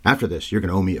After this, you're going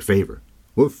to owe me a favor.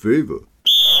 What favor?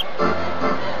 You're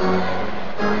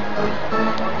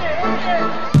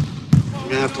going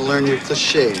to have to learn your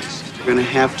cliches. You're going to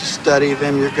have to study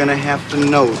them. You're going to have to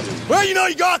know them. Well, you know,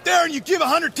 you go out there and you give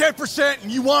 110%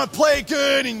 and you want to play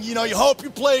good and, you know, you hope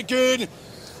you play good.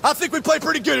 I think we play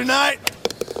pretty good tonight.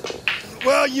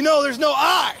 Well, you know, there's no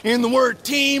I in the word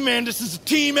team, and this is a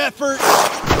team effort. 10-5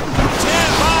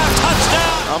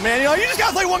 touchdown. Oh, man, you know, you just got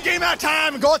to play one game at a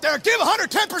time and go out there and give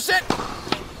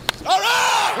 110%. All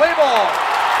right! Play ball.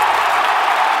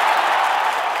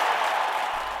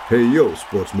 Hey, yo,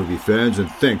 sports movie fans,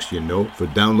 and thanks, for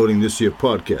downloading this here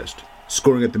podcast.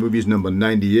 Scoring at the Movies number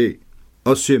 98.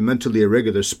 Us here mentally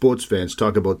irregular sports fans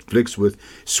talk about flicks with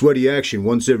sweaty action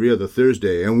once every other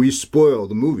Thursday, and we spoil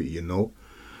the movie,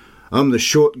 I'm the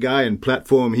short guy in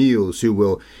platform heels who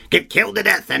will get killed to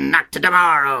death and knocked to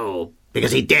tomorrow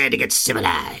because he dared to get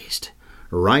civilized.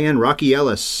 Ryan Rocky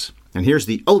Ellis. And here's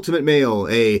the ultimate male,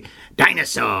 a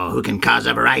dinosaur who can cause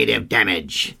a variety of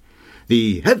damage.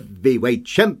 The heavyweight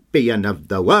champion of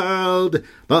the world,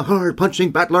 the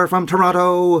hard-punching battler from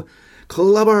Toronto,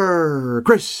 Clubber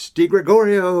Chris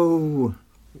DiGregorio.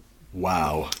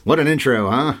 Wow. What an intro,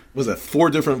 huh? Was that 4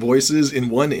 different voices in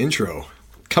one intro?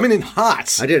 Coming in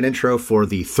hot. I did an intro for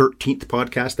the 13th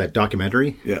podcast, that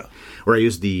documentary. Yeah. Where I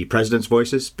used the president's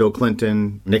voices. Bill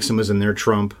Clinton, Nixon was in there,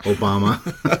 Trump, Obama.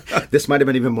 This might have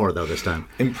been even more, though, this time.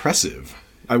 Impressive.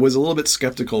 I was a little bit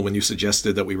skeptical when you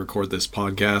suggested that we record this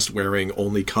podcast wearing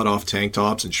only cut-off tank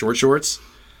tops and short shorts.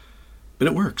 But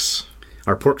it works.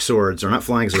 Our pork swords are not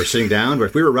flying as we're sitting down, but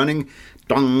if we were running,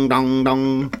 dong, dong,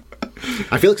 dong.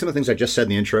 I feel like some of the things I just said in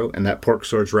the intro and that pork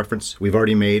swords reference, we've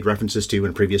already made references to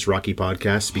in previous Rocky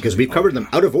podcasts because we've covered them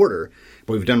out of order.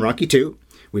 But we've done Rocky 2,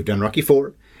 we've done Rocky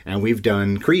 4, and we've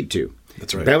done Creed 2.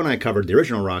 That's right. Bev and I covered the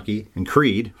original Rocky and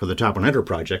Creed for the Top 100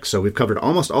 project, so we've covered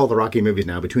almost all the Rocky movies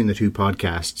now between the two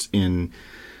podcasts in,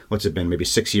 what's it been, maybe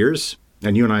 6 years?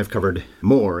 And you and I have covered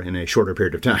more in a shorter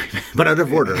period of time. But out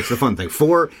of order, it's the fun thing.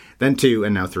 4, then 2,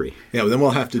 and now 3. Yeah, well, then we'll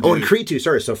have to do... Oh, and Creed 2,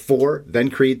 sorry. So 4, then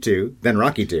Creed 2, then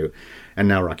Rocky 2, and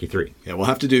now Rocky 3. Yeah, we'll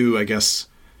have to do, I guess,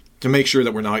 to make sure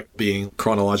that we're not being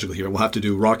chronological here, we'll have to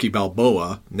do Rocky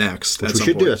Balboa next. Which we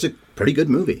should do. That's a pretty good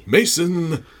movie.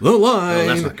 Mason the Line. Oh,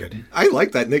 that's not good. I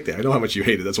like that nickname. I know how much you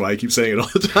hate it. That's why I keep saying it all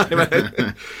the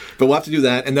time. But we'll have to do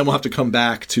that, and then we'll have to come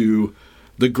back to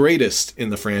the greatest in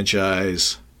the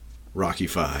franchise... Rocky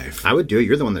 5. I would do it.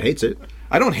 You're the one that hates it.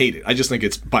 I don't hate it. I just think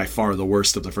it's by far the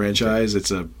worst of the franchise.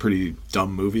 It's a pretty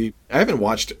dumb movie. I haven't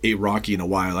watched a Rocky in a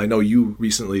while. I know you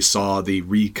recently saw the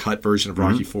recut version of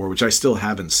Rocky 4, which I still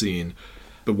haven't seen.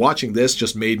 But watching this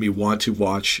just made me want to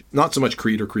watch, not so much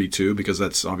Creed or Creed 2, because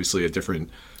that's obviously a different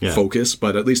focus,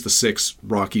 but at least the 6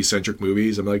 Rocky-centric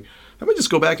movies. I'm like, I might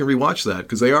just go back and rewatch that,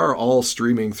 because they are all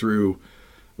streaming through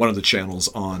one of the channels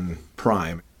on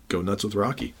Prime. Go nuts with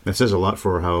Rocky. That says a lot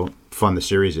for how fun the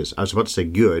series is. I was about to say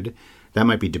good. That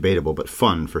might be debatable, but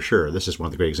fun for sure. This is one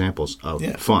of the great examples of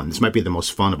fun. This might be the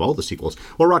most fun of all the sequels.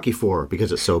 Or Rocky 4,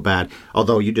 because it's so bad.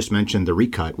 Although you just mentioned the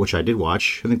recut, which I did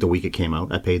watch. I think the week it came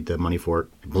out. I paid the money for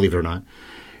it, believe it or not.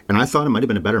 And I thought it might have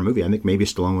been a better movie. I think maybe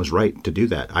Stallone was right to do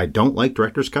that. I don't like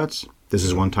director's cuts. This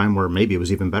is one time where maybe it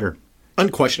was even better.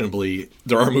 Unquestionably,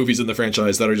 there are movies in the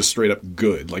franchise that are just straight up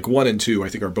good. Like 1 and 2, I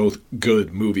think, are both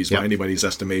good movies by anybody's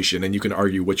estimation, and you can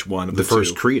argue which one of the two. The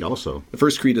first Creed also. The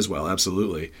first Creed as well,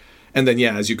 absolutely. And then,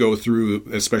 as you go through,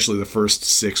 especially the first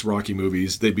 6 Rocky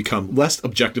movies, they become less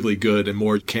objectively good and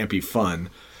more campy fun.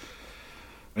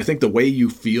 I think the way you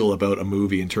feel about a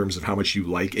movie in terms of how much you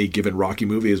like a given Rocky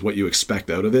movie is what you expect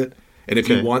out of it. And if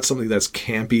you want something that's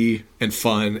campy and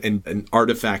fun and an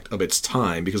artifact of its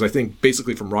time, because I think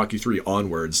basically from Rocky 3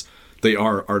 onwards, they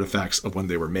are artifacts of when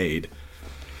they were made.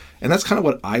 And that's kind of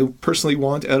what I personally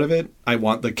want out of it. I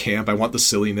want the camp, I want the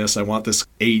silliness, I want this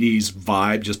 80s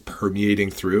vibe just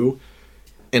permeating through.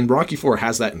 And Rocky 4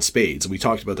 has that in spades, and we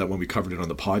talked about that when we covered it on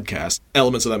the podcast.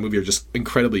 Elements of that movie are just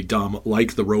incredibly dumb,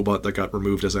 like the robot that got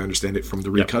removed, as I understand it, from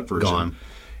the recut version. Gone.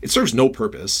 It serves no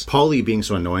purpose. Paulie being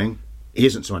so annoying. He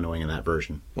isn't so annoying in that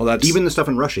version. Well, that's even the stuff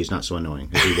in Russia. He's not so annoying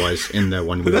as he was in the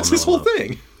one. But that's his whole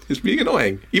thing. Is being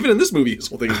annoying. Even in this movie, his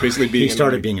whole thing is basically being. He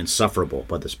started annoying. being insufferable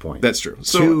by this point. That's true.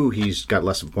 So, 2, he's got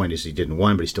less of a point as he did in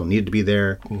 1, but he still needed to be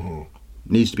there. Mm-hmm.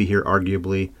 Needs to be here,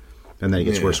 arguably. And then he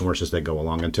gets worse and worse as they go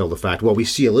along until the fact. Well, we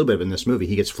see a little bit of in this movie.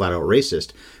 He gets flat out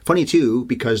racist. Funny too,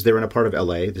 because they're in a part of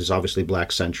L.A. This is obviously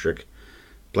black-centric.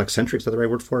 Black-centric, is that the right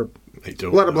word for it? I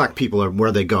don't know. A lot of know. black people are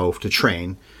where they go to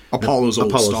train. Apollo's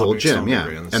old gym, yeah.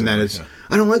 And then it's,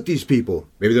 I don't like these people.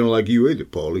 Maybe they don't like you either,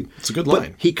 Paulie. It's a good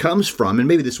line. But he comes from, and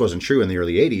maybe this wasn't true in the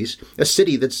early 80s, a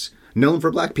city that's known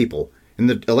for black people. In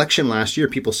the election last year,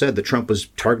 people said that Trump was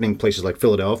targeting places like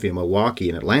Philadelphia, Milwaukee,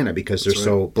 and Atlanta because they're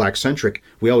so black-centric.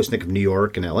 We always think of New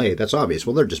York and L.A. That's obvious.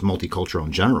 Well, they're just multicultural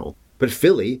in general. But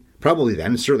Philly, probably then,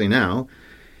 and certainly now,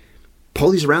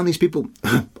 Paulie's around these people.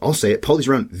 I'll say it. Paulie's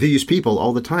around these people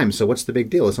all the time. So what's the big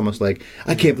deal? It's almost like,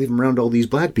 I can't believe I'm around all these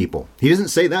black people. He doesn't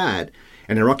say that.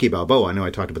 And in Rocky Balboa, I know I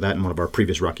talked about that in one of our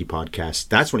previous Rocky podcasts.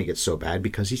 That's when he gets so bad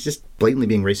because he's just blatantly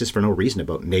being racist for no reason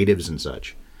about natives and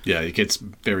such. Yeah, it gets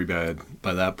very bad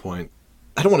by that point.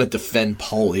 I don't want to defend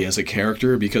Paulie as a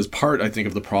character because part, I think,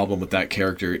 of the problem with that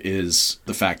character is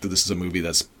the fact that this is a movie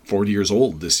that's 40 years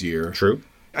old this year. True.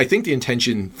 I think the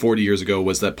intention 40 years ago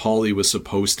was that Paulie was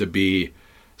supposed to be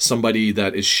somebody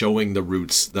that is showing the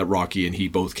roots that Rocky and he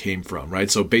both came from,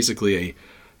 right? So basically a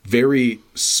very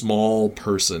small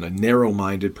person, a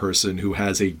narrow-minded person who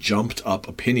has a jumped-up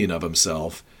opinion of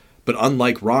himself. But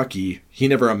unlike Rocky, he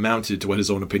never amounted to what his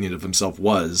own opinion of himself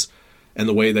was. And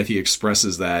the way that he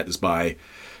expresses that is by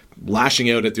lashing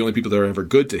out at the only people that are ever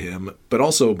good to him, but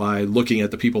also by looking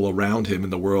at the people around him in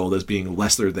the world as being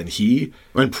lesser than he.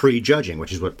 And prejudging,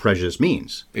 which is what prejudice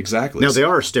means. Exactly. Now, they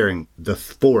are staring the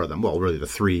four of them, well, really the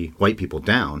three white people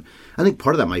down. I think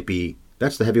part of that might be,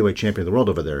 that's the heavyweight champion of the world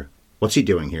over there. What's he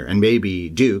doing here? And maybe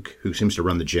Duke, who seems to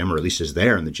run the gym, or at least is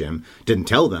there in the gym, didn't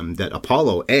tell them that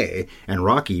Apollo A and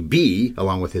Rocky B,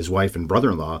 along with his wife and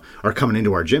brother-in-law, are coming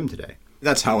into our gym today.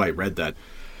 That's how I read that.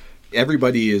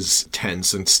 Everybody is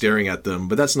tense and staring at them,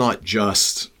 but that's not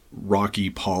just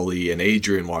Rocky, Paulie, and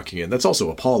Adrian walking in. That's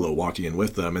also Apollo walking in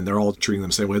with them, and they're all treating them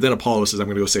the same way. Then Apollo says, I'm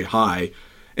going to go say hi,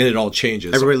 and it all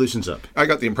changes. Everybody loosens up. I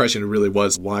got the impression it really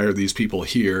was, why are these people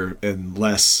here, and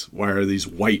less, why are these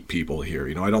white people here?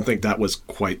 You know, I don't think that was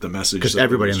quite the message. Because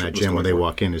everybody in that gym when they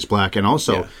walk in is black. And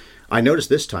also, I noticed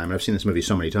this time, and I've seen this movie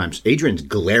so many times, Adrian's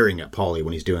glaring at Paulie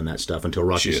when he's doing that stuff until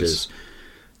Rocky says,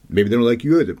 maybe they don't like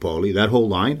you either, Paulie. That whole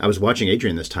line. I was watching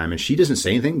Adrian this time, and she doesn't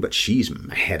say anything, but she's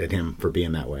mad at him for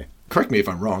being that way. Correct me if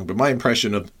I'm wrong, but my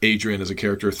impression of Adrian as a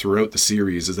character throughout the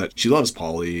series is that she loves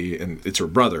Paulie, and it's her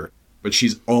brother. But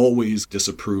she's always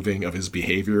disapproving of his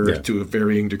behavior to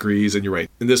varying degrees. And you're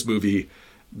right. In this movie,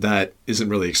 that isn't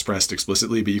really expressed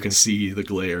explicitly, but you can see the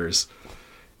glares.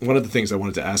 One of the things I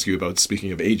wanted to ask you about,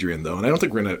 speaking of Adrian, though, and I don't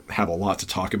think we're going to have a lot to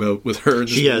talk about with her.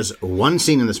 She has one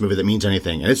scene in this movie that means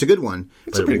anything, and it's a good one.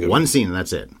 It's a pretty good one scene, and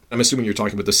that's it. I'm assuming you're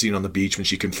talking about the scene on the beach when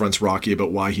she confronts Rocky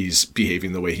about why he's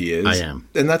behaving the way he is. I am.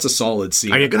 And that's a solid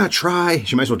scene. Are you going to try?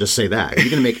 She might as well just say that. Are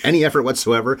you going to make any effort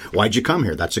whatsoever? Why'd you come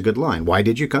here? That's a good line. Why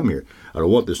did you come here? I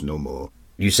don't want this no more.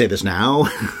 You say this now?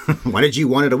 Why did you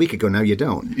want it a week ago? Now you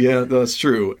don't. Yeah, that's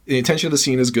true. The intention of the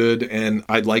scene is good, and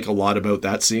I'd like a lot about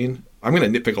that scene. I'm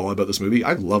going to nitpick a lot about this movie.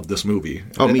 I love this movie.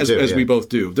 Oh, me too. As we both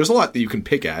do. There's a lot that you can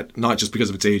pick at, not just because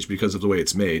of its age, because of the way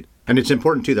it's made. And it's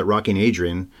important, too, that Rocky and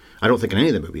Adrian, I don't think in any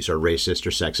of the movies are racist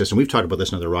or sexist. And we've talked about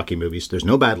this in other Rocky movies. There's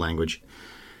no bad language.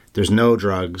 There's no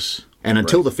drugs. And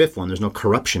until the fifth one, there's no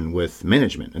corruption with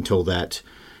management. Until that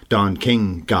Don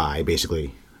King guy,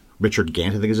 basically, Richard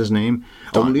Gant, I think is his name.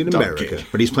 Only in America. King.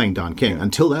 But he's playing Don King. Yeah.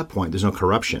 Until that point, there's no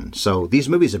corruption. So these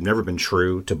movies have never been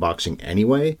true to boxing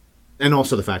anyway. And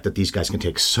also the fact that these guys can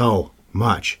take so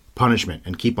much punishment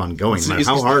and keep on going, no matter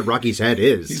how hard Rocky's head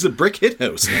is. He's a brick hit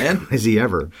house, man. Is he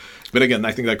ever? But again,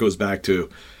 I think that goes back to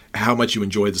how much you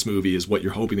enjoy this movie is what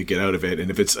you're hoping to get out of it.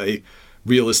 And if it's a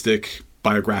realistic,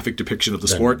 biographic depiction of the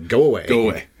sport, go away. Go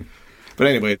away. But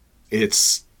anyway,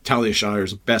 it's Talia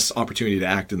Shire's best opportunity to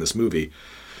act in this movie.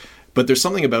 But there's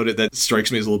something about it that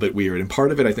strikes me as a little bit weird. And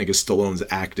part of it, I think, is Stallone's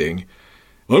acting.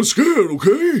 I'm scared,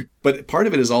 okay? But part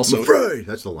of it is also... I'm afraid.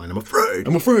 That's the line. I'm afraid.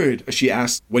 I'm afraid. She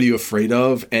asks, what are you afraid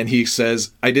of? And he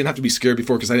says, I didn't have to be scared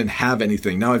before because I didn't have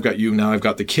anything. Now I've got you. Now I've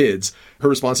got the kids. Her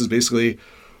response is basically,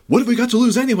 what have we got to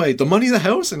lose anyway? The money, the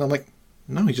house? And I'm like,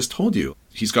 no, he just told you.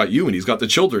 He's got you and he's got the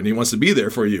children. He wants to be there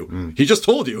for you. He just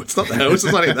told you. It's not the house.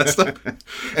 It's not any of that stuff.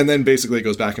 And then basically it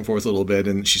goes back and forth a little bit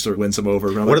and she sort of wins him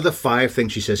over. What are the 5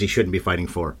 things she says he shouldn't be fighting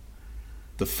for?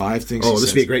 The 5 things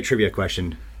this would be a great trivia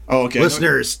question. Oh, okay.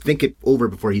 Listeners, think it over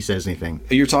before he says anything.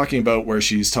 You're talking about where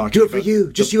she's talking about... Do it for you.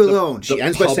 Just you alone. She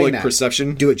ends by saying that.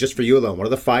 Perception. Do it just for you alone. What are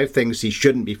the 5 things he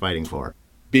shouldn't be fighting for?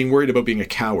 Being worried about being a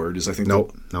coward is, I think...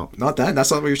 No. Not that?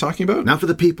 That's not what you're talking about? Not for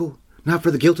the people. Not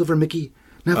for the guilt over Mickey.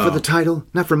 Not for the title.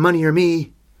 Not for money or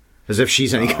me. As if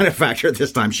she's any kind of factor at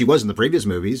this time. She was in the previous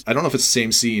movies. I don't know if it's the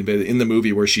same scene, but in the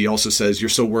movie where she also says, you're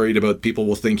so worried about people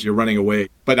will think you're running away.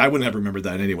 But I wouldn't have remembered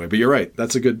that anyway. But you're right.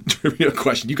 That's a good trivia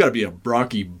question. You got to be a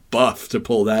Rocky buff to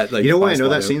pull that. You know why I know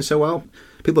that scene so well?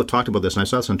 People have talked about this, and I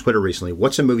saw this on Twitter recently.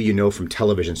 What's a movie you know from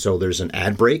television? So there's an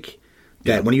ad break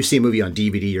that when you see a movie on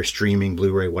DVD or streaming,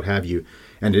 Blu-ray, what have you,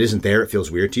 and it isn't there, it feels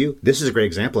weird to you. This is a great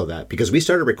example of that because we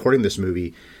started recording this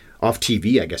movie off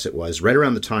TV, I guess it was, right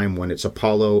around the time when it's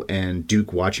Apollo and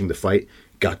Duke watching the fight,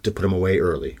 got to put him away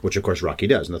early, which of course Rocky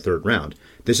does in the third round.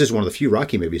 This is one of the few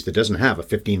Rocky movies that doesn't have a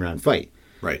 15-round fight.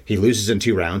 Right. He loses in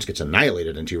 2 rounds, gets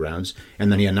annihilated in 2 rounds,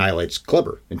 and then he annihilates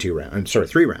Clubber in 3 rounds.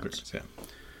 Yeah.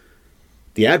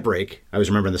 The ad break, I always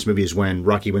remember in this movie, is when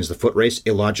Rocky wins the foot race,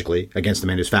 illogically, against the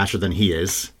man who's faster than he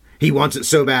is. He wants it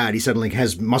so bad, he suddenly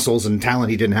has muscles and talent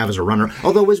he didn't have as a runner.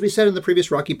 Although, as we said in the previous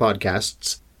Rocky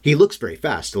podcasts, he looks very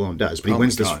fast, Stallone does, but he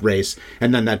wins this race,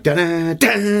 and then that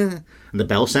da-da-da, and the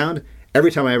bell sound,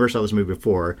 every time I ever saw this movie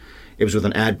before, it was with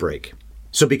an ad break.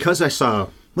 So because I saw,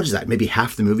 what is that, maybe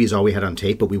half the movie is all we had on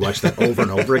tape, but we watched that over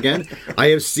and over again, I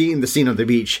have seen the scene on the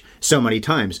beach so many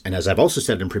times. And as I've also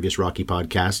said in previous Rocky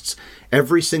podcasts,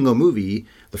 every single movie,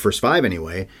 the first 5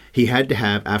 anyway, he had to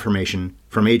have affirmation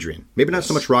from Adrian. Maybe not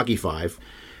so much Rocky 5,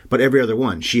 but every other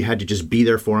one. She had to just be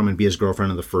there for him and be his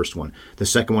girlfriend in the first one. The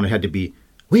second one, it had to be,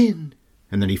 win.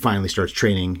 And then he finally starts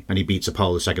training and he beats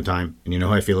Apollo the second time. And you know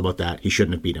how I feel about that. He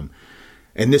shouldn't have beat him.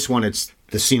 And this one, it's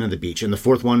the scene on the beach. And the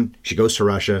fourth one, she goes to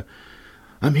Russia.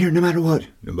 I'm here no matter what.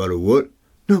 No matter what?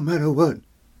 No matter what.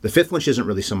 The fifth one, she doesn't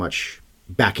really so much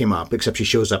back him up, except she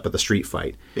shows up at the street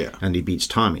fight. Yeah. And he beats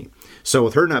Tommy. So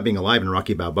with her not being alive in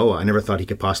Rocky Balboa, I never thought he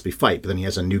could possibly fight. But then he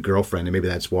has a new girlfriend, and maybe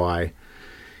that's why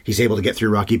he's able to get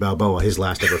through Rocky Balboa, his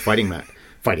last ever fighting match.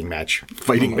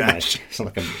 It's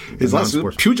like his last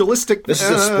pugilistic. This is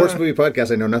a sports movie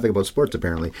podcast. I know nothing about sports,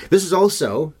 apparently. This is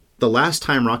also the last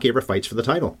time Rocky ever fights for the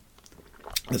title.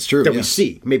 That's true. That we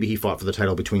see. Maybe he fought for the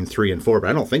title between 3 and 4, but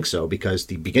I don't think so, because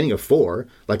the beginning of 4,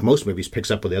 like most movies, picks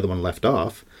up where the other one left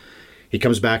off. He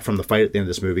comes back from the fight at the end of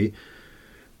this movie,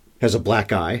 has a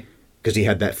black eye, because he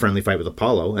had that friendly fight with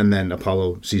Apollo, and then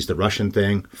Apollo sees the Russian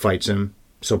thing, fights him.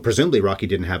 So presumably Rocky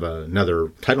didn't have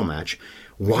another title match.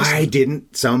 Why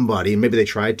didn't somebody, maybe they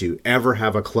tried to, ever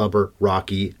have a Clubber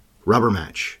Rocky rubber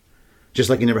match? Just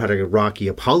like he never had a Rocky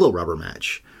Apollo rubber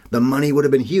match. The money would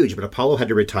have been huge, but Apollo had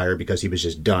to retire because he was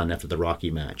just done after the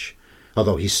Rocky match.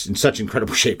 Although he's in such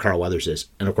incredible shape, Carl Weathers is.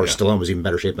 And of course, Stallone was even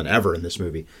better shape than ever in this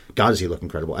movie. God, does he look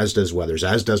incredible, as does Weathers,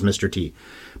 as does Mr. T.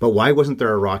 But why wasn't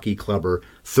there a Rocky Clubber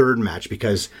third match?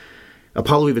 Because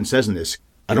Apollo even says in this,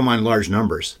 I don't mind large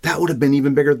numbers. That would have been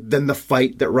even bigger than the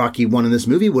fight that Rocky won in this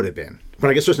movie would have been. But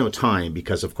I guess there's no time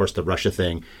because, of course, the Russia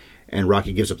thing. And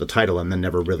Rocky gives up the title and then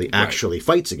never really actually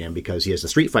fights again because he has the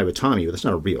street fight with Tommy, but that's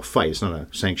not a real fight. It's not a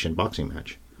sanctioned boxing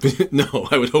match. No,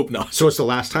 I would hope not. So it's the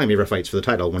last time he ever fights for the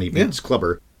title when he beats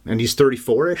Clubber. And he's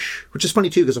 34-ish, which is funny,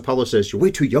 too, because Apollo says, you're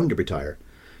way too young to retire.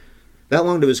 That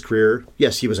long to his career,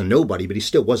 yes, he was a nobody, but he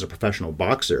still was a professional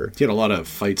boxer. He had a lot of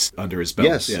fights under his belt.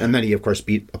 Yes, and then he, of course,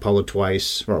 beat Apollo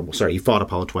twice. He fought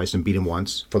Apollo twice and beat him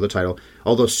once for the title.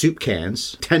 All those soup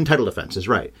cans, 10 title defenses,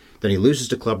 right. Then he loses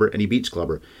to Clubber and he beats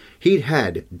Clubber. He'd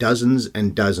had dozens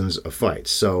and dozens of fights,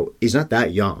 so he's not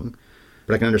that young.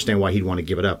 But I can understand why he'd want to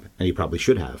give it up, and he probably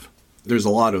should have. There's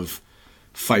a lot of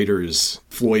fighters.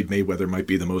 Floyd Mayweather might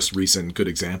be the most recent good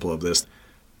example of this.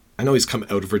 I know he's come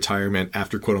out of retirement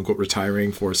after quote-unquote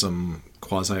retiring for some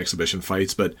quasi-exhibition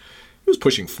fights, but he was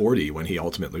pushing 40 when he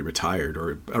ultimately retired,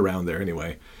 or around there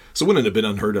anyway. So it wouldn't have been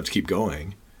unheard of to keep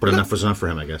going. But enough was enough for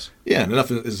him, I guess. Yeah, and enough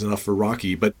is enough for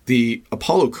Rocky. But the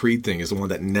Apollo Creed thing is the one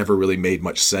that never really made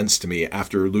much sense to me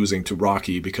after losing to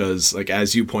Rocky, because, like,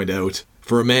 as you point out,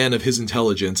 for a man of his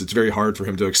intelligence, it's very hard for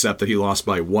him to accept that he lost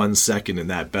by 1 second in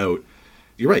that bout.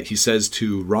 You're right. He says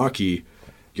to Rocky,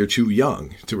 you're too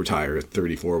young to retire at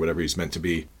 34, whatever he's meant to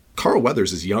be. Carl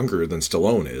Weathers is younger than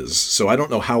Stallone is, so I don't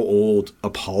know how old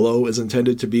Apollo is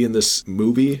intended to be in this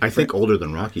movie. I think older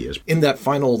than Rocky is. In that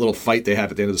final little fight they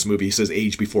have at the end of this movie, he says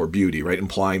age before beauty, right?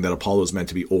 Implying that Apollo is meant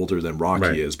to be older than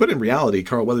Rocky is. But in reality,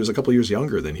 Carl Weathers is a couple years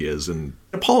younger than he is. And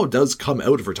Apollo does come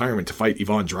out of retirement to fight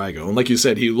Ivan Drago. And like you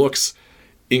said, he looks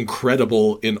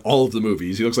incredible in all of the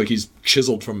movies. He looks like he's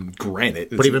chiseled from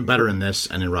granite. But even better in this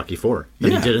and in Rocky IV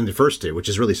than he did in the first two, which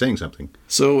is really saying something.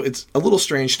 So it's a little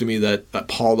strange to me that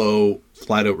Apollo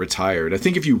flat out retired. I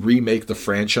think if you remake the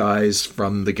franchise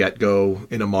from the get-go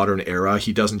in a modern era,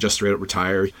 he doesn't just straight up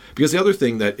retire. Because the other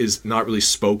thing that is not really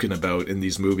spoken about in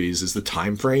these movies is the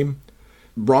time frame.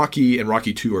 Rocky and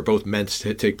Rocky II are both meant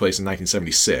to take place in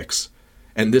 1976,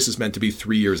 and this is meant to be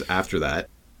 3 years after that.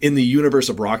 In the universe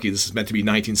of Rocky, this is meant to be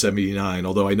 1979,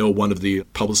 although I know one of the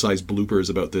publicized bloopers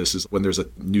about this is when there's a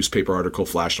newspaper article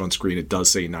flashed on screen, it does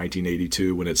say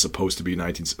 1982 when it's supposed to be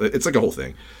 19... It's like a whole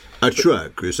thing. I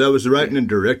tried, Chris. I was writing and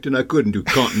directing. I couldn't do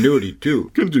continuity,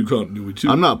 too. Couldn't do continuity, too.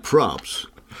 I'm not props.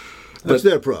 That's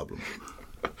their problem.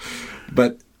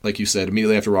 But like you said,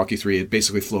 immediately after Rocky 3, it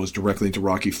basically flows directly into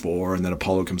Rocky 4, and then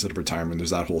Apollo comes out of retirement.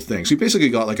 There's that whole thing. So you basically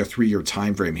got like a 3-year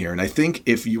time frame here. And I think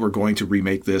if you were going to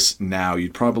remake this now,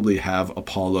 you'd probably have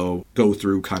Apollo go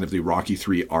through kind of the Rocky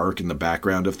 3 arc in the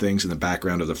background of things, in the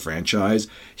background of the franchise.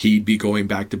 He'd be going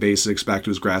back to basics, back to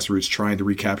his grassroots, trying to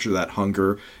recapture that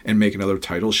hunger and make another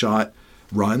title shot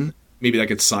run. Maybe that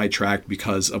gets sidetracked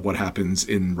because of what happens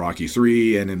in Rocky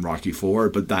 3 and in Rocky 4,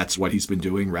 but that's what he's been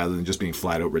doing rather than just being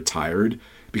flat out retired.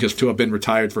 Because to have been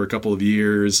retired for a couple of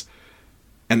years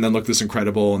and then look this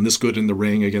incredible and this good in the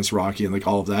ring against Rocky and like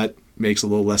all of that makes a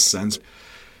little less sense.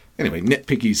 Anyway,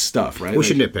 nitpicky stuff, right? We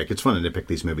should nitpick. It's fun to nitpick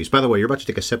these movies. By the way, you're about to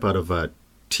take a sip out of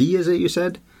tea, is it you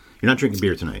said? You're not drinking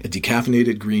beer tonight. A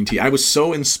decaffeinated green tea. I was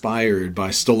so inspired by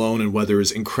Stallone and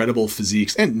Weathers' incredible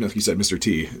physiques, and like you said, Mr.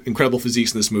 T, incredible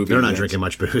physiques in this movie. They're not drinking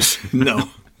much booze.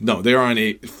 No, they're on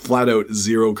a flat-out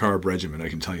zero-carb regimen, I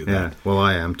can tell you that. Yeah, well,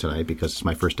 I am tonight because it's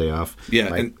my first day off. Yeah,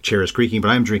 my chair is creaking, but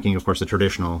I'm drinking, of course, the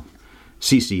traditional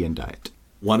CCN diet.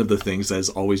 One of the things that has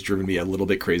always driven me a little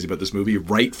bit crazy about this movie,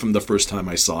 right from the first time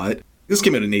I saw it, this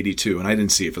came out in 82, and I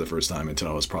didn't see it for the first time until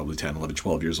I was probably 10, 11,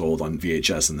 12 years old on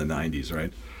VHS in the 90s,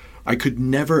 right? I could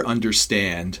never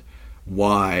understand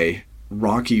why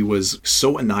Rocky was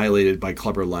so annihilated by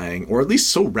Clubber Lang, or at least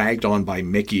so ragged on by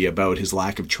Mickey about his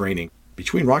lack of training.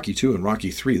 Between Rocky 2 and Rocky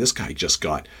 3, this guy just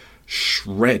got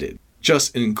shredded.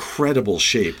 Just in incredible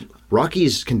shape.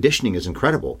 Rocky's conditioning is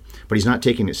incredible, but he's not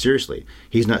taking it seriously.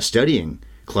 He's not studying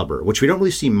Clubber, which we don't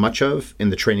really see much of in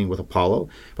the training with Apollo,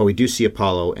 but we do see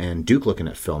Apollo and Duke looking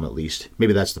at film at least.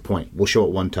 Maybe that's the point. We'll show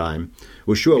it one time.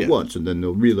 We'll show it once, and then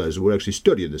they'll realize we're actually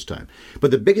studying this time.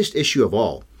 But the biggest issue of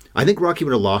all, I think Rocky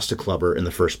would have lost to Clubber in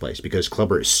the first place because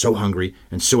Clubber is so hungry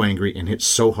and so angry and hits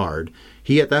so hard.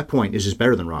 He, at that point, is just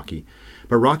better than Rocky.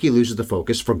 But Rocky loses the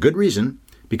focus for good reason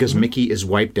because Mickey is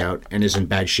wiped out and is in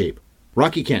bad shape.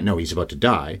 Rocky can't know he's about to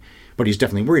die, but he's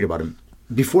definitely worried about him.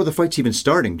 Before the fight's even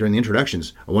starting, during the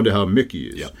introductions, I wonder how Mickey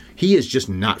is. Yep. He is just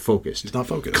not focused. He's not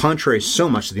focused. Contrary so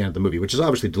much to the end of the movie, which is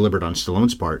obviously deliberate on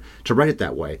Stallone's part, to write it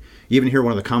that way. You even hear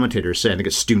one of the commentators say, I think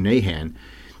it's Stu Nahan,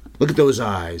 look at those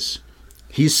eyes.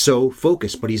 He's so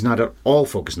focused, but he's not at all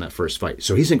focused in that first fight.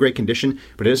 So he's in great condition,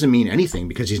 but it doesn't mean anything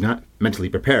because he's not mentally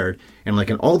prepared. And like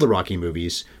in all the Rocky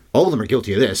movies, all of them are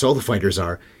guilty of this. All the fighters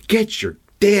are, get your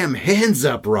damn hands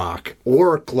up, Rock,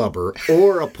 or Clubber,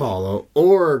 or Apollo,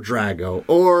 or Drago,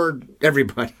 or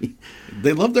everybody.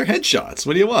 They love their headshots.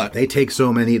 What do you want? They take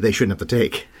so many they shouldn't have to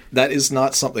take. That is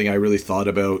not something I really thought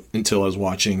about until I was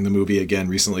watching the movie again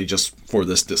recently just for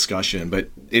this discussion. But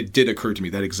it did occur to me,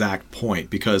 that exact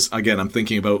point, because, again, I'm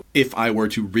thinking about if I were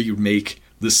to remake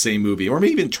the same movie, or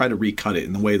maybe even try to recut it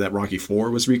in the way that Rocky IV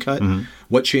was recut,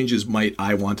 what changes might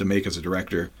I want to make as a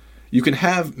director? You can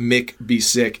have Mick be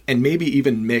sick, and maybe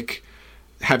even Mick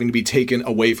having to be taken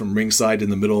away from ringside in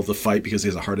the middle of the fight because he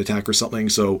has a heart attack or something,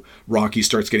 so Rocky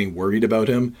starts getting worried about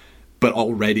him, but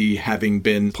already having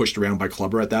been pushed around by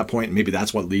Clubber at that point, maybe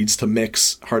that's what leads to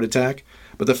Mick's heart attack.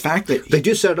 But the fact that... They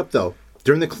do set it up, though.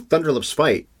 During the Thunderlips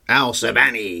fight, Al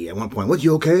Sabani, at one point, "What,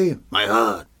 you okay? My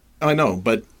heart." I know,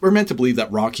 but we're meant to believe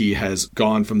that Rocky has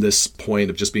gone from this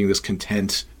point of just being this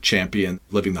content champion,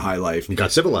 living the high life. He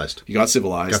got civilized. Got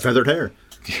feathered hair.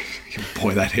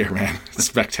 Boy, that hair, man. It's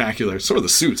spectacular. So are the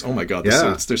suits. Oh my God, the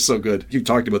suits. They're so good. You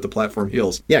talked about the platform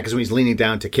heels. Yeah, because when he's leaning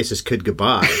down to kiss his kid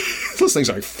goodbye. Those things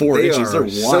are like 4 inches. They're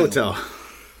wild. So tall.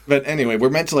 But anyway, we're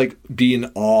meant to like be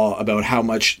in awe about how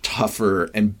much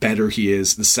tougher and better he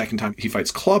is the second time he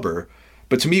fights Clubber.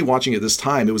 But to me, watching it this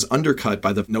time, it was undercut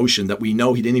by the notion that we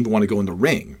know he didn't even want to go in the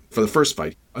ring for the first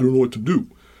fight. I don't know what to do,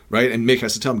 right? And Mick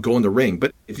has to tell him, go in the ring.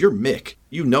 But if you're Mick,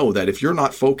 you know that if you're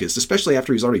not focused, especially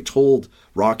after he's already told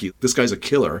Rocky, this guy's a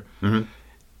killer,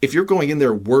 if you're going in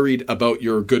there worried about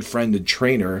your good friend and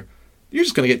trainer, you're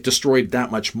just going to get destroyed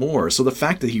that much more. So the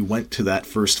fact that he went to that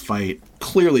first fight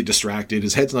clearly distracted,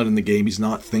 his head's not in the game, he's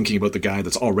not thinking about the guy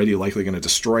that's already likely going to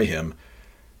destroy him,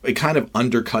 it kind of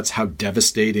undercuts how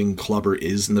devastating Clubber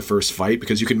is in the first fight,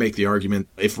 because you can make the argument,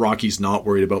 if Rocky's not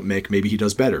worried about Mick, maybe he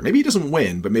does better. Maybe he doesn't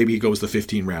win, but maybe he goes to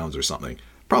 15 rounds or something.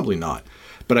 Probably not.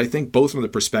 But I think both from the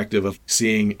perspective of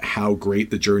seeing how great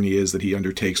the journey is that he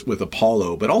undertakes with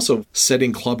Apollo, but also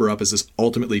setting Clubber up as this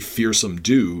ultimately fearsome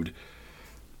dude,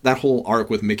 that whole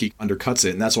arc with Mickey undercuts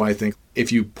it. And that's why I think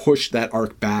if you push that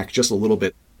arc back just a little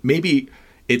bit, maybe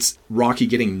it's Rocky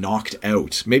getting knocked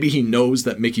out. Maybe he knows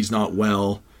that Mickey's not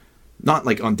well, not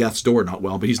like on death's door not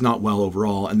well, but he's not well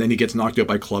overall, and then he gets knocked out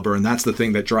by Clubber, and that's the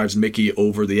thing that drives Mickey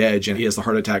over the edge, and he has the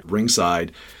heart attack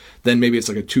ringside. Then maybe it's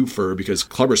like a twofer, because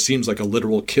Clubber seems like a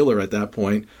literal killer at that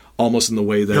point. almost in the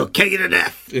way that... He'll kill you to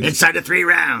death inside of 3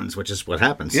 rounds, which is what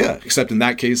happens. Yeah, except in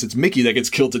that case, it's Mickey that gets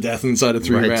killed to death inside of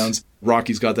 3 Right. rounds.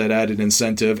 Rocky's got that added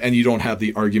incentive, and you don't have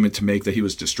the argument to make that he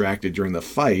was distracted during the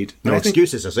fight. No And I think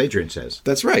excuses, as Adrian says.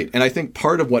 that's right. And I think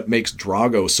part of what makes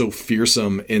Drago so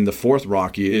fearsome in the 4th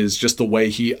Rocky is just the way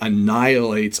he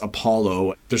annihilates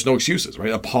Apollo. There's no excuses,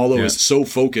 right? Apollo is so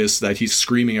focused that he's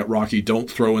screaming at Rocky, don't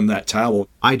throw in that towel.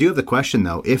 I do have the question,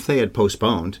 though. If they had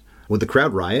postponed, would the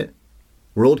crowd riot?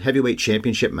 World Heavyweight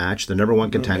Championship match, the number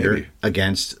 1 contender maybe.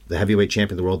 against the heavyweight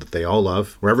champion of the world that they all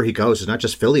love. Wherever he goes, it's not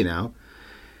just Philly now.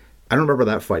 I don't remember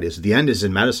where that fight is. The end is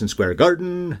in Madison Square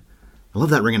Garden. I love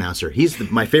that ring announcer. He's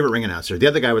my favorite ring announcer. The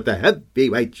other guy with the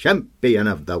heavyweight champion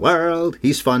of the world.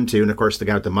 He's fun, too. And, of course, the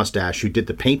guy with the mustache who did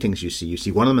the paintings you see. You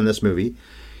see one of them in this movie,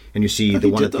 and you see the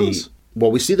one at the...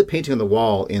 Well, we see the painting on the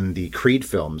wall in the Creed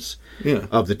films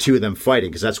of the 2 of them fighting,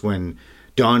 because that's when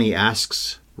Donnie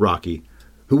asks Rocky,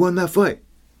 who won that fight?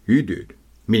 He did.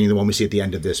 Meaning the one we see at the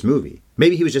end of this movie.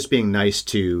 Maybe he was just being nice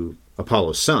to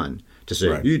Apollo's son to say,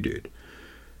 Right. he did.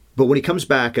 But when he comes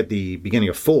back at the beginning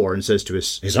of 4 and says to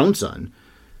his own son,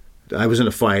 I was in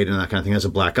a fight and that kind of thing, has a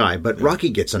black eye. But Rocky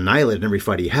gets annihilated in every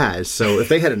fight he has. So if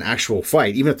they had an actual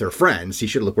fight, even if they're friends, he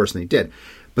should look worse than he did.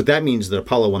 But that means that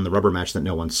Apollo won the rubber match that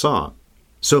no one saw.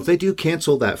 So if they do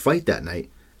cancel that fight that night,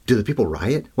 do the people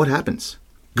riot? What happens?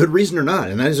 Good reason or not,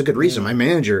 and that is a good reason. My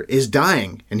manager is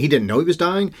dying, and he didn't know he was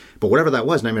dying, but whatever that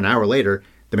was, and I mean, an hour later,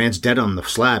 the man's dead on the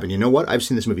slab. And you know what? I've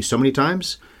seen this movie so many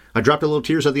times, I dropped a little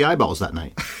tears of the eyeballs that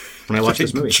night when I watched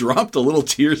this movie. Dropped a little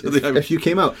tears of the eye. If you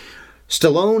came out.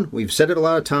 Stallone, we've said it a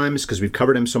lot of times because we've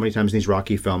covered him so many times in these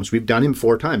Rocky films. We've done him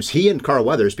 4 times. He and Carl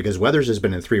Weathers, because Weathers has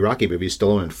been in 3 Rocky movies,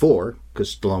 Stallone in 4,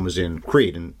 because Stallone was in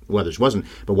Creed and Weathers wasn't,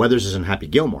 but Weathers is in Happy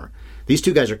Gilmore. These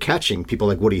 2 guys are catching people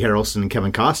like Woody Harrelson and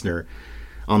Kevin Costner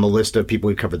on the list of people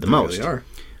we've covered the most. They are.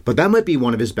 But that might be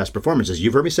one of his best performances.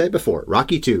 You've heard me say it before.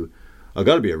 Rocky 2, I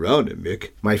gotta be around him,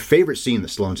 Mick. My favorite scene that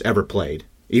Stallone's ever played,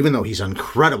 even though he's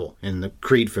incredible in the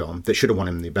Creed film that should have won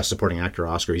him the Best Supporting Actor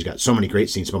Oscar. He's got so many great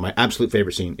scenes, but my absolute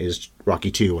favorite scene is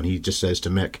Rocky 2 when he just says to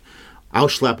Mick, I'll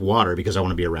schlep water because I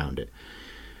want to be around it.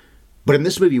 But in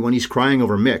this movie, when he's crying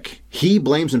over Mick, he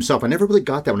blames himself. I never really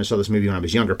got that when I saw this movie when I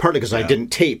was younger, partly because I didn't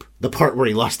tape the part where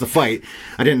he lost the fight.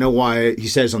 I didn't know why he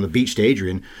says on the beach to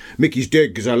Adrian, Mickey's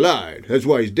dead because I lied. That's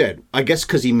why he's dead. I guess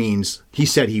because he means he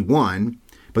said he won,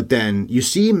 but then you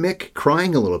see Mick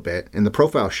crying a little bit in the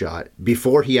profile shot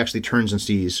before he actually turns and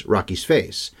sees Rocky's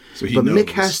face. So he but knows. Mick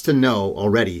has to know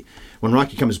already, when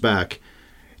Rocky comes back,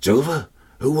 it's over.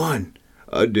 Who won?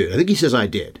 I did. I think he says I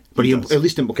did. But he at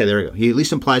least, okay, there we go. He at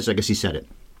least implies, I guess he said it.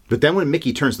 But then when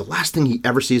Mickey turns, the last thing he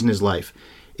ever sees in his life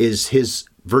is his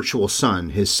virtual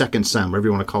son, his second son, whatever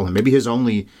you want to call him. Maybe his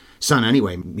only son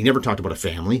anyway. He never talked about a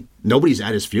family. Nobody's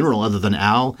at his funeral other than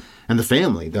Al and the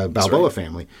family, the Balboa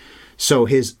family. So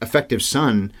his effective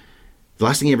son, the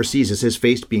last thing he ever sees is his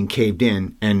face being caved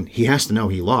in, and he has to know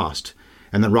he lost.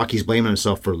 And then Rocky's blaming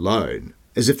himself for lying.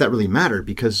 As if that really mattered,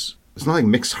 because it's not like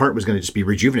Mick's heart was going to just be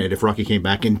rejuvenated if Rocky came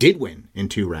back and did win in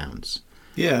 2 rounds.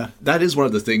 Yeah, that is one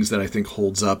of the things that I think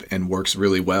holds up and works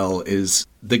really well is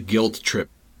the guilt trip.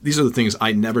 These are the things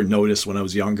I never noticed when I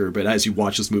was younger, but as you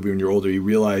watch this movie when you're older, you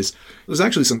realize there's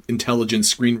actually some intelligent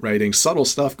screenwriting, subtle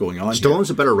stuff going on here. Stallone's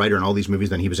a better writer in all these movies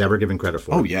than he was ever given credit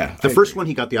for. Oh, yeah. The first one,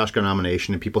 he got the Oscar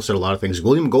nomination, and people said a lot of things.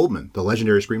 William Goldman, the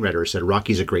legendary screenwriter, said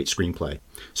Rocky's a great screenplay.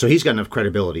 So he's got enough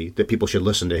credibility that people should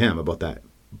listen to him about that.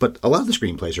 But a lot of the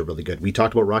screenplays are really good. We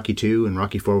talked about Rocky 2 and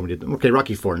Rocky 4 when we did them. Okay,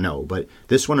 Rocky 4, no, but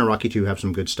this one and Rocky 2 have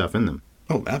some good stuff in them.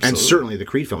 Oh, absolutely. And certainly the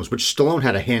Creed films, which Stallone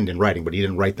had a hand in writing, but he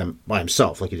didn't write them by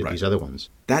himself like he did these other ones.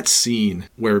 That scene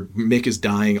where Mick is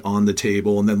dying on the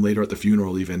table and then later at the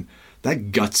funeral even,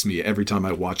 that guts me every time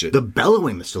I watch it. The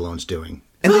bellowing that Stallone's doing.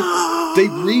 And they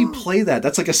replay that.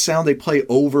 That's like a sound they play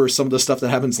over some of the stuff that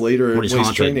happens later when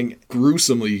he's training.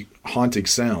 Gruesomely haunting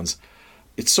sounds.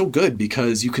 It's so good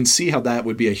because you can see how that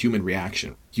would be a human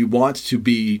reaction. You want to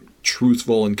be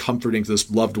truthful and comforting to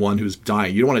this loved one who's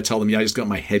dying. You don't want to tell them, yeah, I just got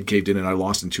my head caved in and I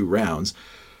lost in 2 rounds.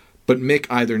 But Mick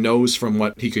either knows from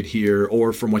what he could hear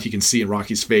or from what he can see in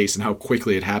Rocky's face and how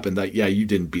quickly it happened that, yeah, you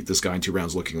didn't beat this guy in 2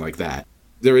 rounds looking like that.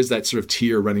 There is that sort of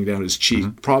tear running down his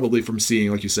cheek, probably from seeing,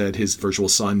 like you said, his virtual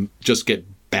son just get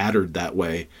battered that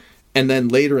way. And then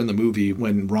later in the movie,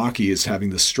 when Rocky is having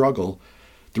this struggle,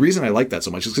 the reason I like that so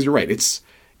much is because you're right. It's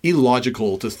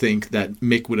illogical to think that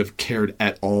Mick would have cared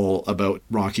at all about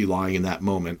Rocky lying in that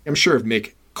moment. I'm sure if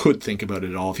Mick could think about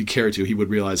it at all, if he cared to, he would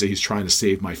realize that he's trying to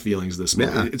save my feelings this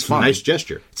moment. Yeah, it's fine. a nice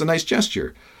gesture. It's a nice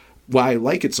gesture. Why I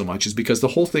like it so much is because the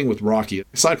whole thing with Rocky,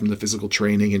 aside from the physical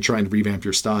training and trying to revamp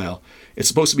your style, it's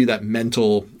supposed to be that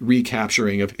mental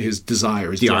recapturing of his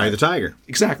desires. The eye of the tiger.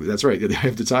 Exactly, that's right, the eye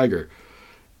of the tiger.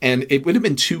 And it would have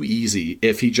been too easy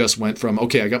if he just went from,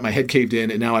 okay, I got my head caved in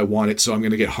and now I want it, so I'm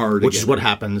going to get hard Which again. is what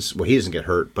happens. Well, he doesn't get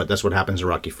hurt, but that's what happens in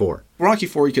Rocky IV. Rocky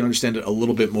IV, you can understand it a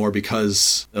little bit more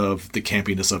because of the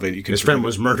campiness of it. You can His friend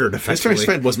was murdered, effectively. His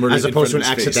friend was murdered as opposed to in an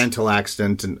front of his face.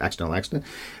 accidental accident.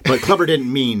 But Clubber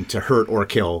didn't mean to hurt or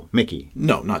kill Mickey.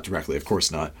 No, not directly, of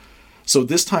course not. So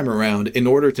this time around, in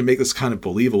order to make this kind of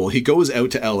believable, he goes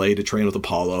out to LA to train with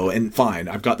Apollo, and fine,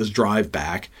 I've got this drive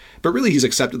back. But really, he's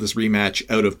accepted this rematch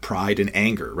out of pride and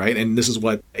anger, right? And this is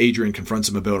what Adrian confronts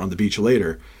him about on the beach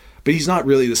later. But he's not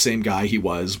really the same guy he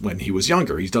was when he was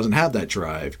younger. He doesn't have that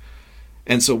drive.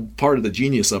 And so part of the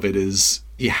genius of it is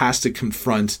he has to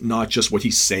confront not just what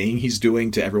he's saying he's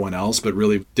doing to everyone else, but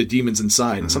really the demons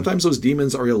inside. And sometimes those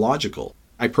demons are illogical.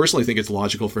 I personally think it's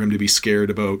logical for him to be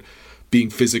scared about being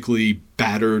physically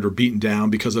battered or beaten down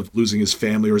because of losing his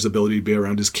family or his ability to be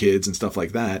around his kids and stuff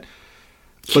like that.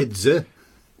 Kids.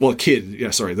 Well, kid,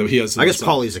 yeah, sorry. Though he has. I guess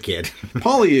Paulie's a kid.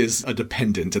 Paulie is a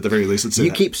dependent at the very least. You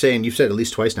keep saying, you've said it at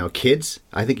least twice now, kids.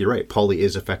 I think you're right. Paulie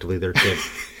is effectively their kid.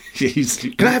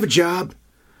 Can I have a job?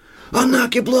 I'll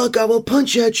knock your block. I will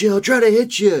punch at you. I'll try to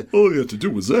hit you. All you have to do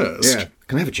was ask. Yeah.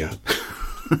 Can I have a job?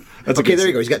 That's okay, there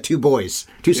you go. He's got two boys,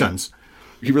 two sons.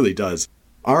 He really does.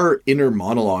 Our inner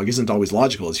monologue isn't always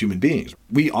logical as human beings.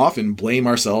 We often blame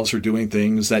ourselves for doing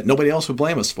things that nobody else would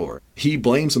blame us for. He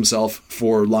blames himself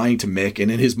for lying to Mick, and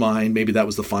in his mind, maybe that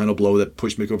was the final blow that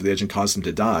pushed Mick over the edge and caused him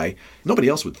to die. Nobody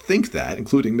else would think that,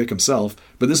 including Mick himself,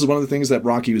 but this is one of the things that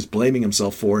Rocky was blaming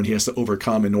himself for, and he has to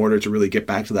overcome in order to really get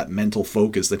back to that mental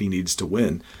focus that he needs to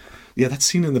win. Yeah, that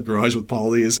scene in the garage with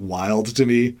Paulie is wild to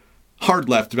me. Hard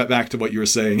left, back to what you were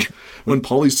saying. When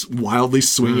Paulie's wildly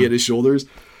swinging at his shoulders,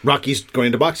 Rocky's going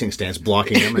into boxing stance,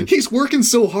 blocking him. And he's working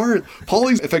so hard.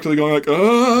 Paulie's effectively going like,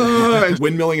 and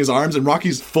windmilling his arms, and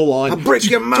Rocky's full on. I'll break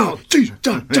your mouth.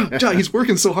 He's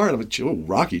working so hard. I'm like, oh,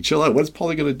 Rocky, chill out. What's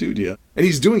Paulie going to do to you? And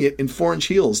he's doing it in 4-inch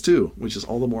heels, too, which is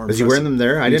all the more impressive. Is he wearing them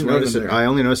there? I didn't notice it. There. I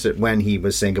only noticed it when he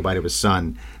was saying goodbye to his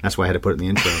son. That's why I had to put it in the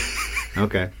intro.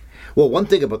 Okay. Well, one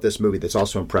thing about this movie that's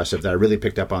also impressive that I really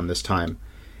picked up on this time,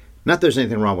 not that there's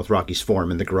anything wrong with Rocky's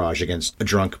form in the garage against a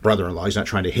drunk brother-in-law. He's not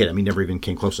trying to hit him. He never even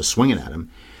came close to swinging at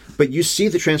him. But you see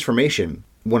the transformation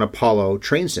when Apollo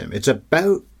trains him. It's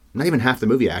about, not even half the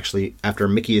movie, actually, after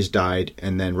Mickey has died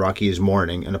and then Rocky is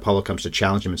mourning and Apollo comes to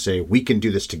challenge him and say, we can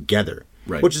do this together.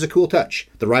 Right. Which is a cool touch.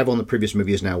 The rival in the previous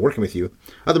movie is now working with you.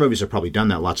 Other movies have probably done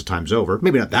that lots of times over.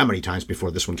 Maybe not that many times before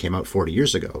this one came out 40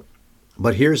 years ago.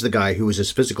 But here's the guy who is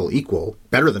his physical equal,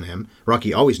 better than him.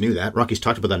 Rocky always knew that. Rocky's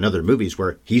talked about that in other movies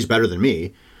where he's better than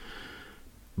me.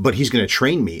 But he's going to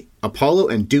train me. Apollo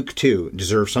and Duke, too,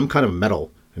 deserve some kind of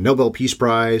medal. A Nobel Peace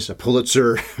Prize, a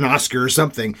Pulitzer, an Oscar or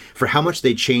something for how much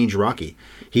they change Rocky.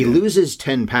 He loses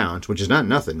 10 pounds, which is not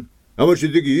nothing. How much do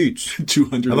you think he eats?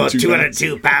 202 About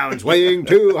 202 pounds, weighing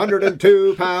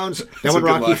 202 pounds. Then when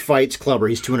Rocky fights Clubber,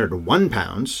 he's 201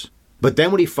 pounds. But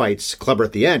then when he fights Clubber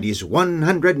at the end, he's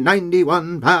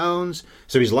 191 pounds.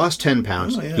 So he's lost 10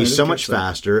 pounds. Oh, yeah, he's so much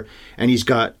faster, and he's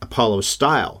got Apollo's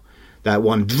style. That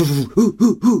one,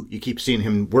 you keep seeing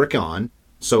him work on.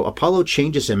 So Apollo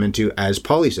changes him into, as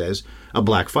Paulie says, a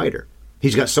black fighter.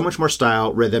 He's got so much more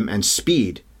style, rhythm, and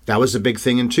speed. That was a big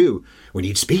thing in 2. We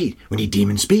need speed. We need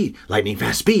demon speed. Lightning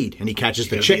fast speed. And he catches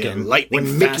the chicken.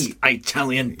 Lightning fast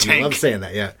Italian tank. I love saying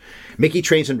that, yeah. Mickey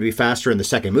trains him to be faster in the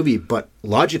second movie, but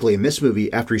logically in this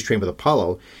movie, after he's trained with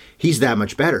Apollo, he's that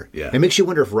much better. Yeah. It makes you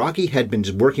wonder if Rocky had been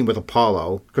working with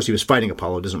Apollo. Of course, he was fighting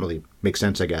Apollo. It doesn't really make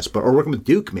sense, I guess. Or working with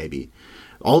Duke, maybe.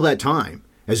 All that time.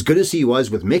 As good as he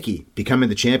was with Mickey, becoming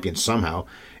the champion somehow.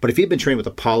 But if he'd been trained with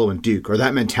Apollo and Duke, or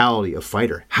that mentality of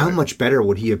fighter, how much better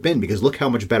would he have been? Because look how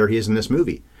much better he is in this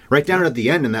movie. Right down at the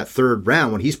end in that third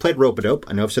round, when he's played rope-a-dope,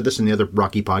 I know I've said this in the other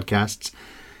Rocky podcasts,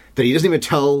 that he doesn't even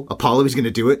tell Apollo he's going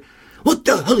to do it. What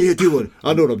the hell are you doing?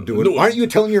 I know what I'm doing. Why aren't you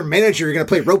telling your manager you're going to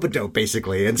play rope-a-dope,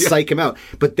 basically, and psych him out?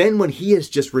 But then when he is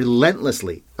just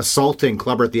relentlessly assaulting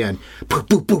Clubber at the end, boo,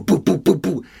 boo, boo, boo, boo, boo,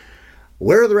 boo.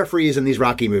 Where are the referees in these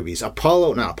Rocky movies?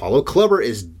 Clubber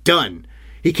is done.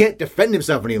 He can't defend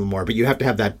himself anymore, but you have to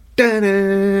have that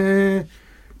da-na,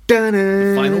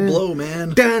 da-na, Final blow,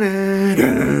 man. da-na,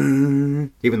 da,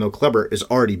 even though Clubber is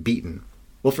already beaten.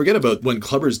 Well, forget about when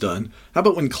Clubber's done. How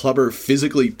about when Clubber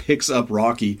physically picks up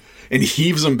Rocky and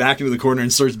heaves him back into the corner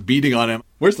and starts beating on him?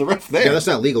 Where's the ref there? Yeah, that's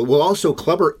not legal. Well, also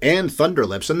Clubber and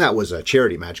Thunderlips, and that was a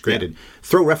charity match, granted,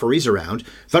 throw referees around.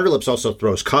 Thunderlips also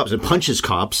throws cops and punches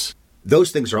cops.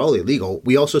 Those things are all illegal.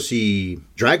 We also see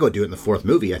Drago do it in the fourth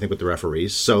movie, I think, with the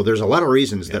referees. So there's a lot of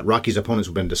reasons that Rocky's opponents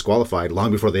have been disqualified long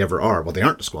before they ever are. Well, they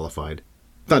aren't disqualified.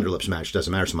 Thunderlips match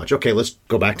doesn't matter so much. Okay, let's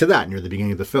go back to that near the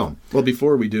beginning of the film. Well,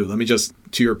 before we do, let me just,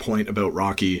 to your point about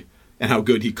Rocky and how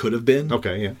good he could have been.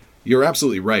 Okay, yeah. You're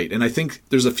absolutely right. And I think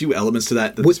there's a few elements to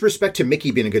that. With respect to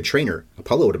Mickey being a good trainer,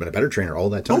 Apollo would have been a better trainer all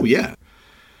that time. Oh, yeah.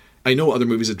 I know other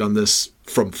movies have done this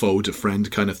from foe to friend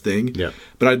kind of thing. Yeah.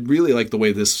 But I really like the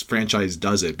way this franchise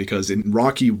does it, because in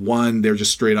Rocky 1, they're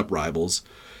just straight up rivals.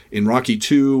 In Rocky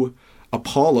 2,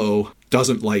 Apollo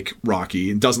doesn't like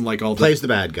Rocky and doesn't like all the... Plays the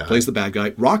bad guy. Plays the bad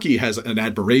guy. Rocky has an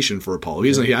admiration for Apollo. He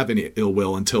doesn't have any ill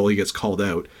will until he gets called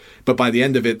out. But by the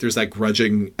end of it, there's that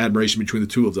grudging admiration between the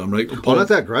two of them, right? Well, not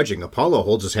that grudging. Apollo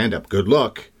holds his hand up. Good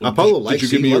luck. Apollo likes...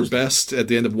 Did you give me your best at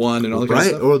the end of 1 and all that kind of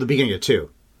stuff? Or the beginning of 2.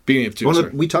 Beginning of 2, sorry.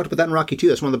 We talked about that in Rocky 2.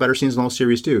 That's one of the better scenes in the whole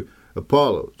series, too.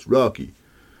 Apollo, it's Rocky.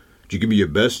 Did you give me your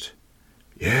best?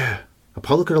 Yeah.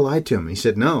 Apollo could have lied to him. He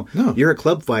said, no, you're a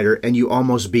club fighter and you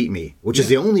almost beat me, which is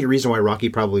the only reason why Rocky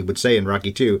probably would say in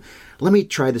Rocky 2, let me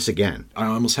try this again. I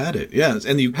almost had it, yeah.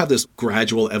 And you have this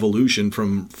gradual evolution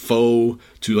from foe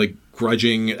to like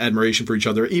grudging admiration for each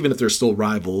other, even if they're still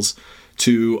rivals,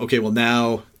 to, okay, well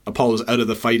now Apollo's out of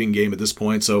the fighting game at this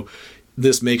point, so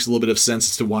this makes a little bit of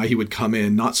sense as to why he would come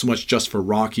in, not so much just for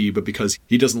Rocky, but because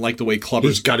he doesn't like the way clubbers...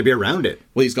 He's got to be around it.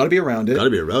 Well, he's got to be around it. Got to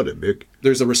be around it, Mick.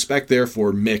 There's a respect there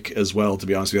for Mick as well, to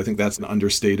be honest with you. I think that's an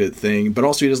understated thing. But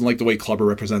also he doesn't like the way clubber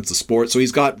represents the sport, so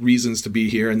he's got reasons to be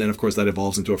here, and then of course that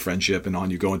evolves into a friendship, and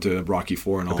on you go into Rocky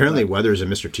 4 and all Apparently that. Weathers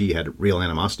and Mr. T had real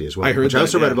animosity as well. I heard which that, I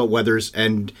also yeah. read about Weathers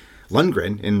and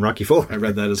Lundgren in Rocky 4. I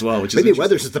read that as well, which is maybe interesting.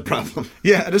 Weathers is the problem.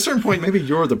 Yeah, at a certain point, maybe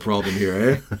you're the problem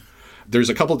here, eh? There's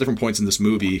a couple of different points in this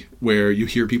movie where you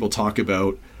hear people talk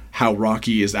about how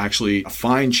Rocky is actually a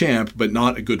fine champ, but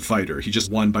not a good fighter. He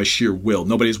just won by sheer will.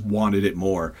 Nobody's wanted it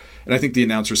more. And I think the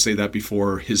announcers say that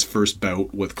before his first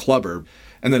bout with Clubber.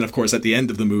 And then, of course, at the end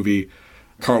of the movie,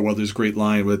 Carl Weathers' great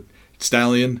line with,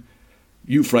 Stallion,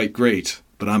 you fight great,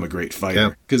 but I'm a great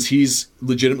fighter. Because he's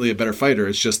legitimately a better fighter.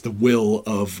 It's just the will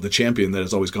of the champion that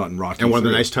has always gotten Rocky. And one of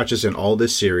the nice touches in all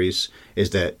this series is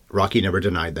that Rocky never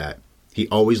denied that. He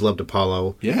always loved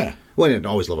Apollo. Yeah. Well, he didn't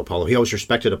always love Apollo. He always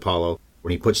respected Apollo.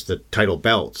 When he puts the title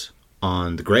belt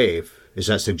on the grave, is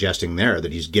that suggesting there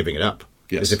that he's giving it up?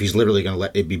 Yes. As if he's literally going to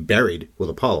let it be buried with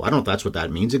Apollo. I don't know if that's what that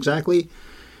means exactly,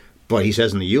 but he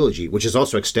says in the eulogy, which is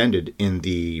also extended in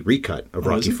the recut of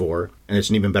Rocky IV, and it's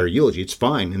an even better eulogy. It's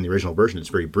fine in the original version. It's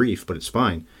very brief, but it's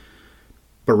fine.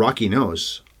 But Rocky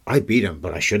knows, I beat him,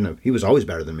 but I shouldn't have. He was always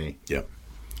better than me. Yeah.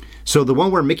 So the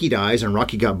one where Mickey dies and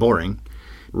Rocky got boring,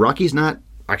 Rocky's not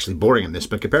actually boring in this,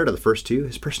 but compared to the first two,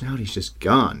 his personality's just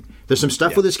gone. There's some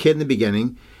stuff with this kid in the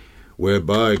beginning,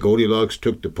 whereby Goldilocks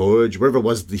took the porridge, wherever it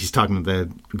was he's talking about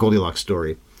the Goldilocks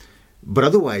story. But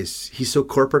otherwise, he's so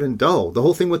corporate and dull. The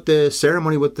whole thing with the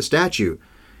ceremony with the statue,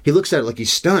 he looks at it like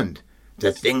he's stunned.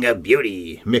 The thing of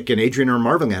beauty. Mick and Adrian are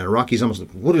marveling at it. Rocky's almost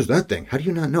like, what is that thing? How do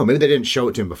you not know? Maybe they didn't show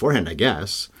it to him beforehand, I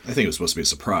guess. I think it was supposed to be a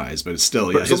surprise, but it's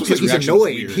still, But it's almost like he's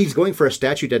annoyed. He's going for a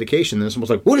statue dedication, and it's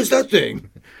almost like, what is that thing?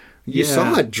 You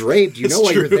saw it draped. You know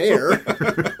why you're there.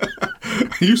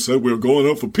 You said we were going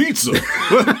out for pizza.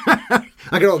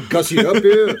 I got all gussied up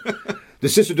here. The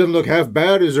sister doesn't look half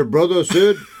bad, as her brother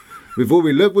said. Before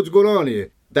we left, what's going on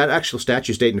here? That actual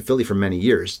statue stayed in Philly for many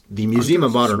years. The Museum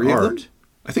of Modern Art.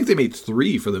 I think they made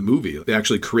 3 for the movie. They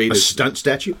actually created... A stunt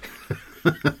statue?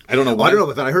 I don't know why. I don't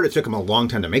know, but I heard it took him a long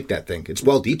time to make that thing. It's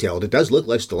well detailed. It does look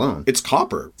like Stallone. It's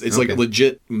copper. It's like a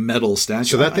legit metal statue.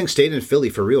 So that thing stayed in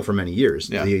Philly for real for many years.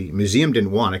 Yeah. The museum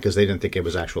didn't want it because they didn't think it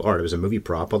was actual art. It was a movie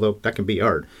prop, although that can be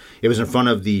art. It was in front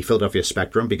of the Philadelphia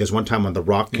Spectrum because one time when The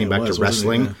Rock came back to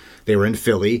wrestling, they were in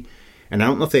Philly. And I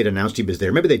don't know if they'd announced he was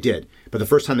there. Maybe they did. But the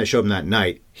first time they showed him that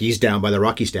night, he's down by the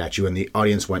Rocky statue, and the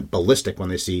audience went ballistic when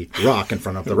they see Rock in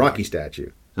front of the Rocky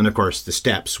statue. And, of course, the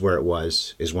steps where it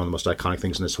was is one of the most iconic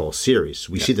things in this whole series.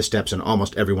 We see the steps in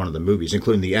almost every one of the movies,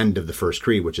 including the end of the first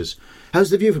Creed, which is, how's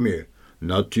the view from here?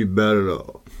 Not too bad at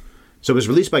all. So it was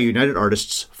released by United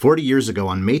Artists 40 years ago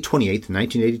on May 28th,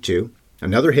 1982.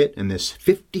 Another hit in this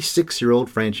 56-year-old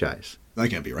franchise. That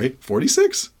can't be right.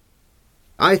 46?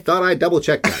 I thought I'd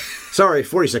double-check that. Sorry,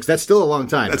 46. That's still a long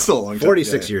time. That's still a long time.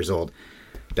 46 years old.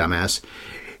 Dumbass.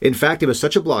 In fact, it was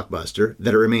such a blockbuster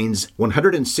that it remains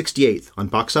 168th on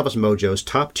Box Office Mojo's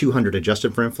top 200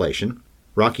 adjusted for inflation.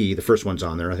 Rocky, the first one's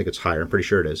on there. I think it's higher. I'm pretty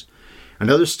sure it is.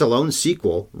 Another Stallone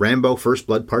sequel, Rambo First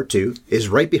Blood Part 2, is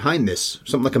right behind this,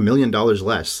 something like $1 million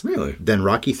less than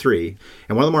Rocky 3.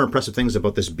 And one of the more impressive things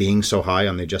about this being so high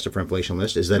on the adjusted for inflation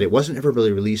list is that it wasn't ever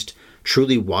really released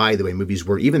truly wide the way movies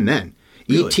were even then.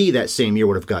 Really? E.T. that same year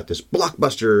would have got this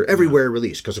blockbuster everywhere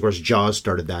release, because, of course, Jaws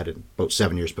started that about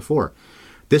 7 years before.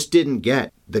 This didn't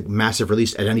get the massive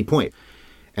release at any point.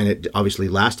 And it obviously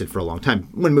lasted for a long time.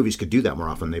 When movies could do that more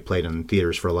often, they played in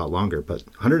theaters for a lot longer. But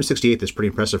 168th is pretty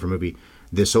impressive for a movie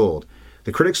this old.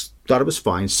 The critics thought it was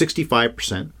fine.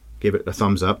 65% gave it a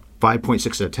thumbs up. 5.6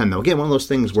 out of 10, though. Again, one of those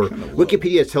things where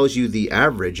Wikipedia tells you the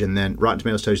average and then Rotten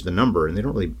Tomatoes tells you the number, and they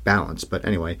don't really balance. But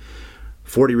anyway,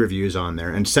 40 reviews on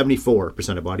there and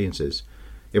 74% of audiences.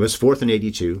 It was fourth in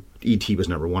 82. E.T. was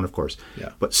number one, of course.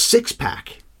 Yeah. But Six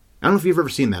Pack. I don't know if you've ever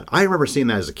seen that. I remember seeing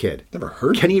that as a kid. Never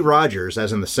heard of it. Kenny Rogers,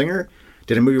 as in the singer,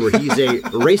 did a movie where he's a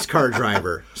race car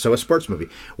driver, so a sports movie.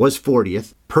 Was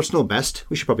 40th. Personal Best,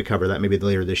 we should probably cover that maybe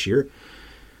later this year.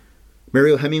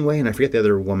 Mariel Hemingway, and I forget the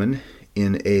other woman,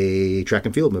 in a track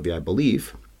and field movie, I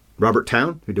believe. Robert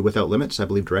Towne, who did Without Limits, I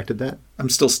believe directed that. I'm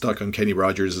still stuck on Kenny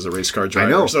Rogers as a race car driver.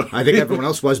 I know. So. I think everyone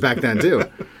else was back then, too.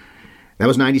 That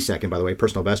was 92nd, by the way.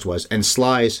 Personal Best was. And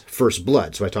Sly's First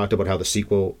Blood. So I talked about how the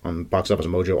sequel on Box Office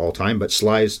Mojo all time, but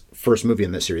Sly's first movie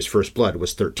in that series, First Blood,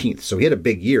 was 13th. So he had a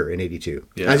big year in 82.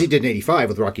 Yeah. As he did in 85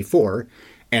 with Rocky IV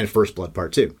and First Blood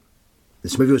Part 2.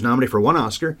 This movie was nominated for one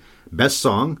Oscar. Best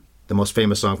Song, the most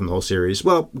famous song from the whole series.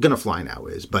 Well, Gonna Fly Now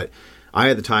is, but Eye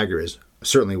of the Tiger is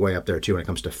certainly way up there, too, when it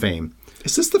comes to fame.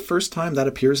 Is this the first time that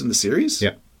appears in the series?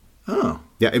 Yeah. Oh.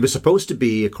 Yeah, it was supposed to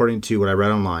be, according to what I read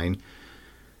online,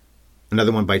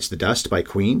 Another One Bites the Dust by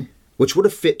Queen, which would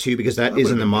have fit too, because that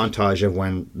is in the montage of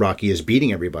when Rocky is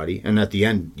beating everybody. And at the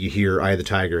end, you hear Eye of the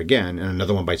Tiger again, and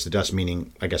Another One Bites the Dust,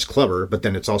 meaning, I guess, Clubber. But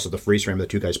then it's also the freeze frame of the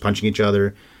two guys punching each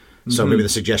other. So maybe the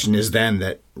suggestion is then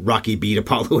that Rocky beat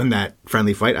Apollo in that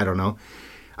friendly fight. I don't know.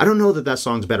 I don't know that that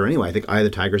song's better anyway. I think Eye of the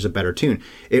Tiger is a better tune.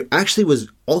 It actually was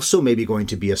also maybe going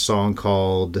to be a song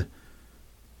called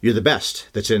You're the Best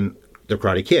that's in The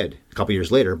Karate Kid a couple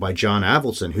years later by John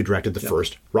Avildsen, who directed the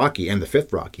first Rocky and the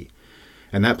fifth Rocky.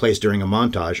 And that plays during a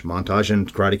montage in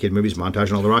Karate Kid movies, montage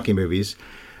in all the Rocky movies,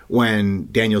 when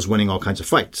Daniel's winning all kinds of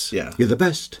fights. Yeah. You're the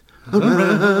best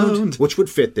around, which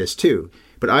would fit this too.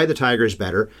 But Eye of the Tiger is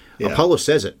better. Yeah. Apollo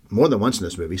says it more than once in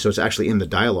this movie, so it's actually in the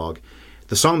dialogue.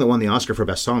 The song that won the Oscar for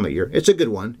Best Song that year, it's a good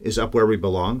one, is Up Where We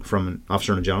Belong from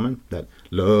Officer and a Gentleman. That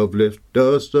love lift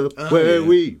us up where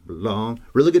we belong.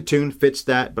 Really good tune, fits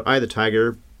that. But Eye of the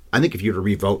Tiger, I think if you were to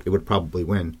revote, it would probably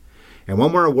win. And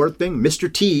one more award thing,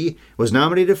 Mr. T was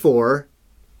nominated for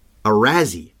a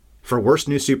Razzie for Worst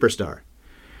New Superstar.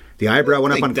 The eyebrow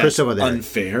went up on Chris over there.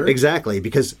 Unfair. Exactly,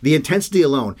 because the intensity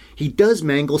alone, he does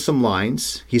mangle some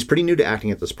lines. He's pretty new to acting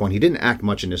at this point. He didn't act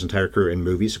much in his entire career in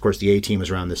movies. Of course, the A-Team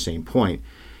was around the same point.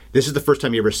 This is the first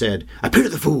time he ever said, I pity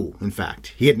the fool, in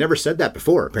fact. He had never said that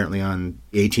before, apparently, on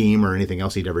A-Team or anything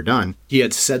else he'd ever done. He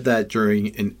had said that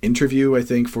during an interview, I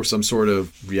think, for some sort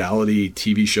of reality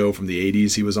TV show from the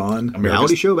 80s he was on.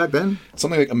 Reality show back then?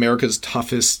 Something like America's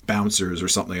Toughest Bouncers or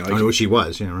something. Like, which he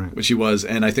was, yeah, right. Which he was.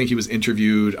 And I think he was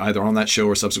interviewed either on that show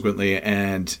or subsequently,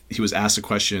 and he was asked a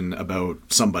question about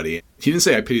somebody. He didn't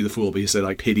say, I pity the fool, but he said,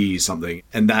 I pity something.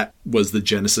 And that was the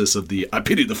genesis of the I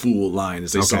pity the fool line,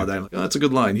 as they saw that. I'm like, oh, that's a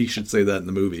good line. He should say that in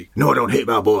the movie. No, I don't hate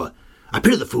my boy. I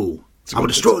pity the fool. I will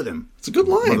destroy them. It's a good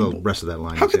line. Well, the rest of that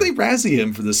line. How could they Razzie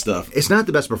him for this stuff? It's not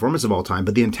the best performance of all time,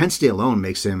 but the intensity alone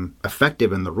makes him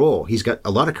effective in the role. He's got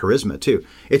a lot of charisma, too.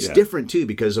 It's different, too,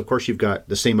 because, of course, you've got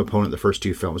the same opponent the first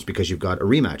two films because you've got a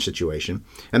rematch situation,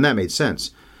 and that made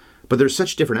sense. But there's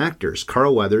such different actors.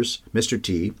 Carl Weathers, Mr.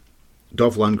 T,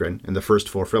 Dolph Lundgren in the first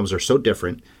four films are so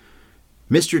different.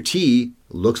 Mr. T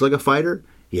looks like a fighter.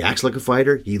 He acts like a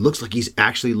fighter. He looks like he's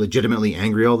actually legitimately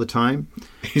angry all the time.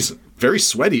 He's very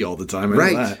sweaty all the time. I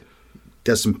know that.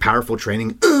 Does some powerful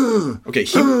training. Okay,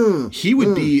 he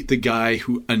would be the guy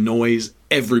who annoys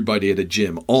everybody at a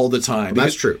gym all the time. Well,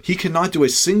 that's true. He cannot do a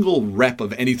single rep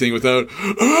of anything without...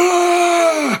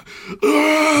 But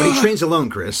he trains alone,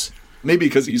 Chris. Maybe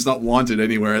because he's not wanted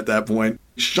anywhere at that point.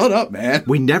 Shut up, man.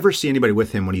 We never see anybody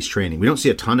with him when he's training. We don't see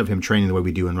a ton of him training the way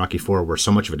we do in Rocky IV, where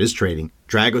so much of it is training.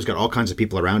 Drago's got all kinds of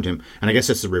people around him. And I guess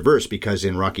that's the reverse, because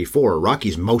in Rocky IV,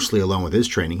 Rocky's mostly alone with his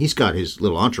training. He's got his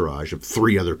little entourage of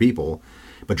 3 other people,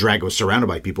 but Drago's surrounded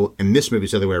by people. In this movie,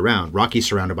 it's the other way around. Rocky's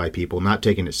surrounded by people, not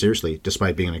taking it seriously,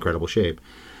 despite being in incredible shape.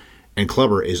 And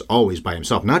Clubber is always by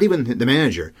himself. Not even the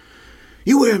manager.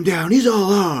 You wear him down. He's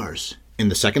all ours. In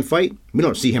the second fight, we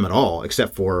don't see him at all,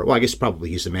 except for, well, I guess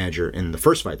probably he's the manager in the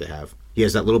first fight they have. He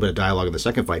has that little bit of dialogue in the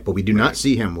second fight, but we do not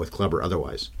see him with Clubber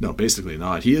otherwise. No, basically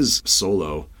not. He is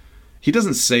solo. He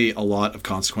doesn't say a lot of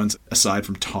consequence aside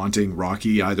from taunting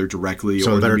Rocky either directly or...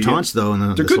 So better taunts, though,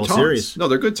 in this whole series. No,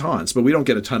 they're good taunts, but we don't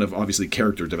get a ton of, obviously,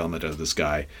 character development out of this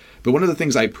guy. But one of the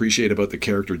things I appreciate about the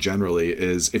character generally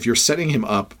is if you're setting him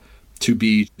up to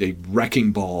be a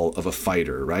wrecking ball of a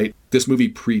fighter, right? This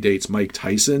movie predates Mike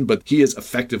Tyson, but he is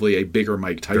effectively a bigger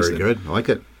Mike Tyson. Very good. I like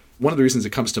it. One of the reasons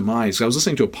it comes to mind is I was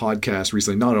listening to a podcast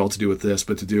recently, not at all to do with this,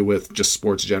 but to do with just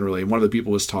sports generally. And one of the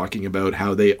people was talking about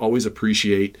how they always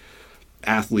appreciate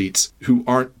athletes who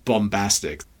aren't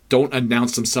bombastic, don't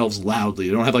announce themselves loudly.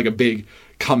 They don't have like a big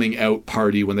coming out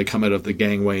party when they come out of the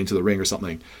gangway into the ring or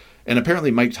something. And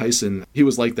apparently Mike Tyson, he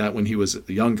was like that when he was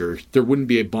younger. There wouldn't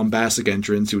be a bombastic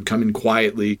entrance. He would come in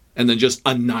quietly and then just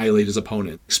annihilate his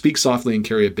opponent. Speak softly and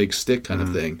carry a big stick kind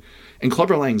of thing. And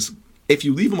Clubber Lang's, if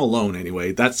you leave him alone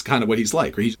anyway, that's kind of what he's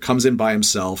like. Right? He comes in by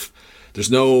himself.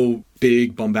 There's no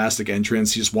big bombastic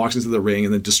entrance. He just walks into the ring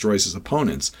and then destroys his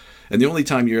opponents. And the only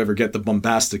time you ever get the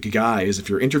bombastic guy is if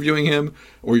you're interviewing him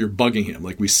or you're bugging him,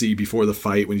 like we see before the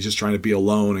fight when he's just trying to be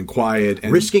alone and quiet.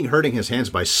 And risking hurting his hands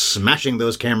by smashing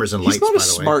those cameras and lights, by the way.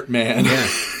 He's not a smart man. Yeah.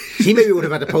 He maybe would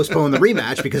have had to postpone the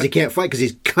rematch because he can't fight because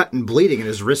he's cut and bleeding in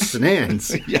his wrists and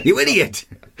hands. Yeah. You idiot!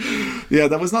 Yeah,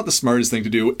 that was not the smartest thing to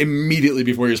do immediately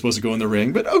before you're supposed to go in the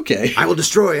ring, but okay. I will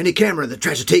destroy any camera that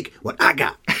tries to take what I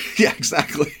got. Yeah,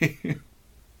 exactly.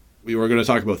 We were going to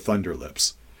talk about Thunder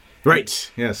Lips.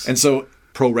 Right, yes. And so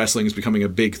pro wrestling is becoming a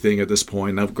big thing at this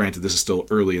point. Now, granted, this is still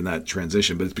early in that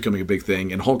transition, but it's becoming a big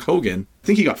thing. And Hulk Hogan, I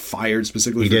think he got fired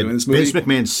specifically for doing this movie. Vince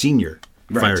McMahon Sr.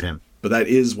 fired him. But that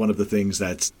is one of the things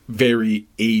that's very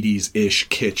 80s-ish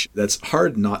kitsch that's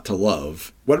hard not to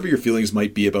love. Whatever your feelings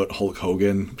might be about Hulk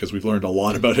Hogan, because we've learned a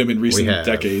lot about him in recent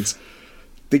decades,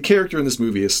 the character in this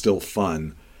movie is still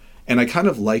fun. And I kind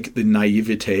of like the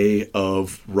naivete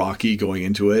of Rocky going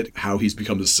into it, how he's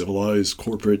become a civilized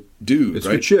corporate dude, It's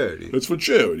right? for charity. It's for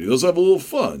charity. Let's have a little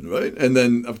fun, right? And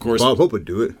then, of course... Bob Hope would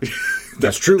do it.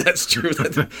 That's true. That's true.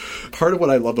 Part of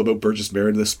what I love about Burgess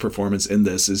Meredith's performance in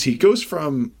this is he goes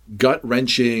from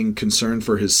gut-wrenching concern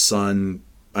for his son...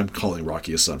 I'm calling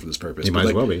Rocky his son for this purpose. He might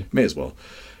as well be. May as well.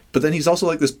 But then he's also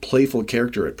like this playful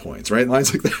character at points, right?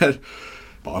 Lines like that.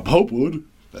 Bob Hope would...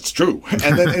 That's true.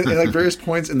 And then at like various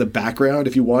points in the background,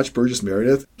 if you watch Burgess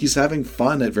Meredith, he's having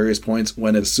fun at various points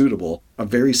when it's suitable. A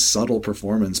very subtle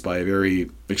performance by a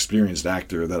very experienced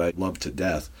actor that I love to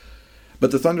death.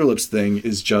 But the Thunderlips thing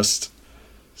is just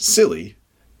silly,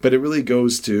 but it really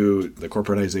goes to the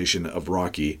corporatization of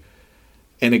Rocky.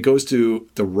 And it goes to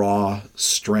the raw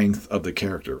strength of the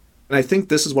character. And I think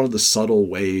this is one of the subtle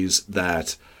ways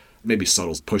that... maybe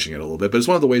subtle's pushing it a little bit, but it's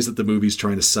one of the ways that the movie's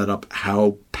trying to set up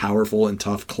how powerful and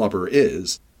tough Clubber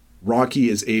is. Rocky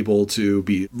is able to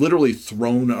be literally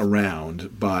thrown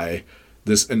around by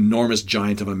this enormous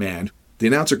giant of a man. The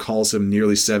announcer calls him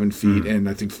nearly 7 feet and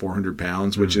I think 400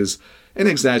 pounds, which is an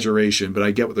exaggeration, but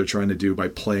I get what they're trying to do by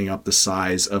playing up the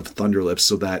size of Thunderlips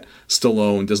so that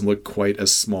Stallone doesn't look quite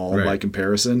as small by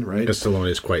comparison, right? Because Stallone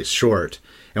is quite short.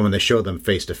 And when they show them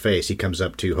face to face, he comes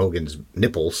up to Hogan's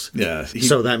nipples. Yeah.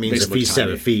 So that means if he's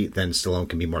tiny. 7 feet, then Stallone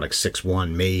can be more like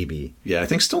 6'1", maybe. Yeah, I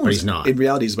think Stallone. But he's not. In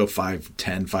reality, he's about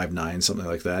 5'10", 5'9", something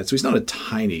like that. So he's not a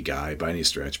tiny guy by any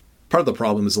stretch. Part of the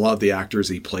problem is a lot of the actors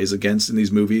he plays against in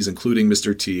these movies, including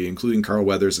Mr. T, including Carl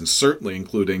Weathers, and certainly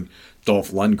including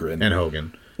Dolph Lundgren. And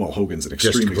Hogan. Well, Hogan's an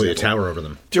extreme Just completely example. tower over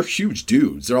them. They're huge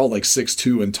dudes. They're all like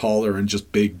 6'2" and taller and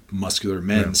just big, muscular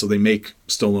men. Yeah. So they make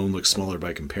Stallone look smaller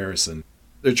by comparison.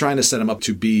 They're trying to set him up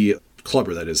to be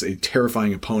Clubber, that is, a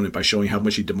terrifying opponent by showing how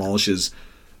much he demolishes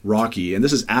Rocky. And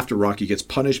this is after Rocky gets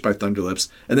punished by Thunderlips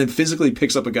and then physically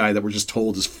picks up a guy that we're just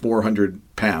told is 400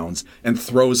 pounds and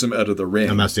throws him out of the ring.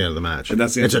 And that's the end of the match. And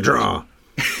that's the end it's of a the draw.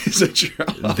 It's a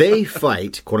draw. They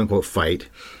fight, quote-unquote fight,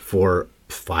 for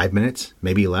 5 minutes,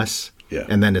 maybe less. Yeah.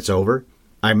 And then it's over.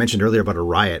 I mentioned earlier about a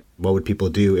riot. What would people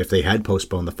do if they had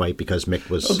postponed the fight because Mick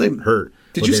was hurt?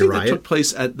 Did you say that took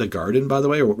place at the Garden, by the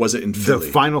way, or was it in Philly?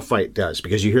 The final fight does,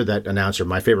 because you hear that announcer,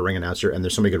 my favorite ring announcer, and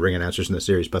there's so many good ring announcers in the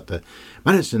series, but the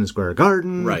Madison Square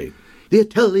Garden, right? The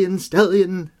Italian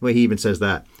Stallion. Well, he even says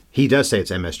that. He does say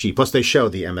it's MSG. Plus, they show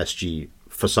the MSG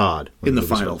facade in the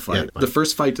final fight. Yeah, the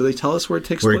first fight, do they tell us where it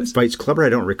takes place? Where it fights Clubber, I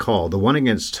don't recall. The one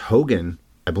against Hogan,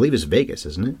 I believe, is Vegas,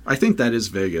 isn't it? I think that is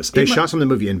Vegas. They shot some of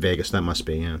the movie in Vegas. That must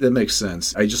be, yeah. That makes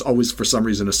sense. I just always, for some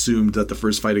reason, assumed that the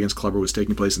first fight against Clubber was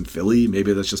taking place in Philly.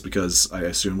 Maybe that's just because I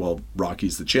assume, well,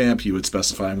 Rocky's the champ. He would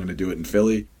specify I'm going to do it in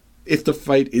Philly. If the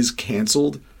fight is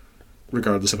canceled,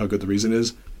 regardless of how good the reason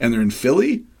is, and they're in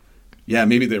Philly, yeah,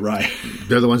 maybe they riot.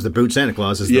 They're the ones that boot Santa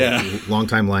Claus, as the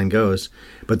long-time line goes.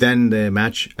 But then the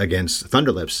match against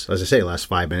Thunderlips, as I say, lasts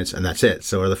 5 minutes, and that's it.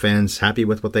 So are the fans happy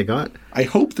with what they got? I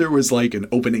hope there was like an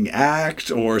opening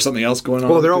act or something else going on.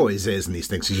 Well, there always is in these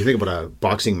things. Because you think about a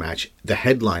boxing match, the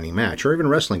headlining match, or even a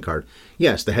wrestling card.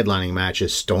 Yes, the headlining match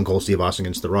is Stone Cold Steve Austin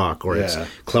against The Rock, or it's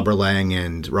Clubber Lang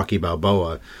and Rocky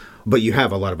Balboa. But you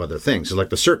have a lot of other things. So like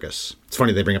the circus. It's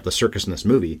funny they bring up the circus in this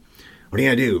movie. What are you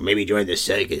going to do? Maybe join the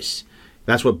circus.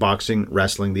 That's what boxing,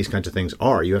 wrestling, these kinds of things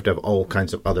are. You have to have all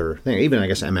kinds of other things. Even, I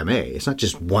guess, MMA. It's not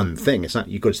just one thing. It's not,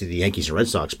 you go to see the Yankees and Red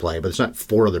Sox play, but it's not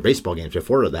 4 other baseball games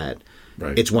before that.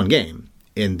 Right. It's one game.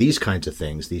 In these kinds of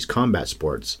things, these combat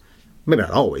sports, maybe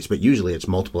not always, but usually it's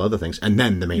multiple other things, and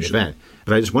then the main event.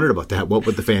 But I just wondered about that. What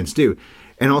would the fans do?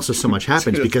 And also so much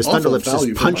happens because Thunder Lips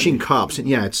is punching cops. And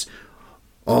yeah, it's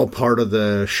all part of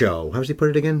the show. How does he put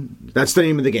it again? That's the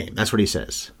name of the game. That's what he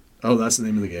says. Oh, that's the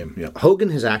name of the game. Yeah. Hogan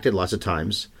has acted lots of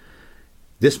times.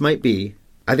 This might be,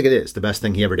 I think it is, the best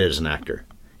thing he ever did as an actor.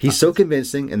 He's so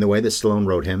convincing in the way that Stallone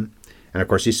wrote him. And of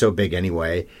course, he's so big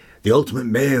anyway. The ultimate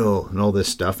male and all this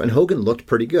stuff. And Hogan looked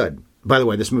pretty good. By the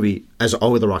way, this movie, as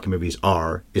all of the Rocky movies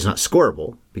are, is not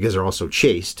scoreable because they're also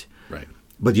chaste. Right.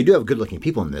 But you do have good-looking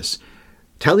people in this.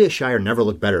 Talia Shire never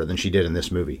looked better than she did in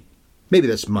this movie. Maybe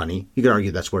that's money. You could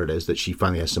argue that's what it is, that she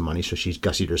finally has some money, so she's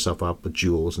gussied herself up with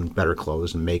jewels and better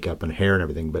clothes and makeup and hair and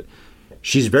everything. But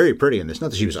she's very pretty in this.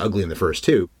 Not that she was ugly in the first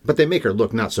two, but they make her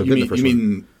look not so good in the first one. You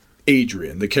mean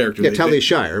Adrian, the character? Yeah, Talia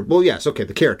Shire. Well, yes, okay,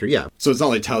 the character, yeah. So it's not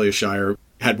like Talia Shire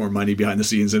had more money behind the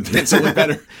scenes and so looked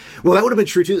better. Well, that would have been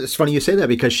true, too. It's funny you say that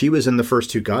because she was in the first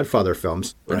 2 Godfather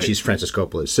films, and Right. she's Francis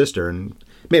Coppola's sister, and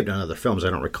may have done other films, I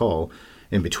don't recall,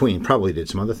 in between. Probably did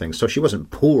some other things. So she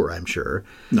wasn't poor, I'm sure.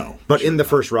 No. But in the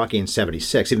first Rocky in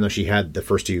 76, even though she had the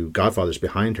first 2 Godfathers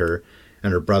behind her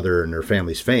and her brother and her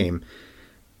family's fame,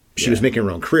 she was making her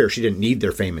own career. She didn't need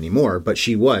their fame anymore, but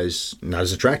she was not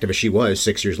as attractive as she was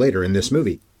 6 years later in this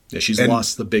movie. Yeah, she's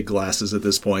lost the big glasses at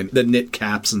this point. The knit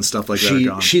caps and stuff like that are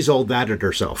gone. She's all thatted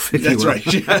herself, if That's you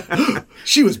will. right.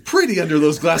 She was pretty under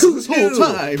those glasses this whole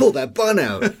time. Pull that bun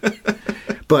out.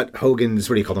 But Hogan's,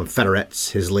 what do you call them,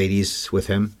 fedorettes, his ladies with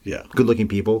him. Yeah. Good-looking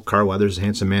people. Carl Weathers, a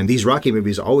handsome man. These Rocky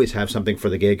movies always have something for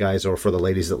the gay guys or for the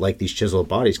ladies that like these chiseled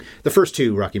bodies. The first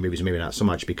 2 Rocky movies, maybe not so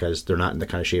much because they're not in the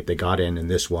kind of shape they got in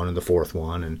this one and the 4th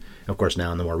one. And, of course,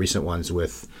 now in the more recent ones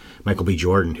with Michael B.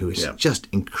 Jordan, who is just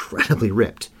incredibly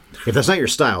ripped. If that's not your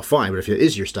style, fine. But if it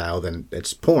is your style, then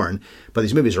it's porn. But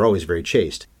these movies are always very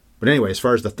chaste. But anyway, as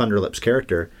far as the Thunder Lips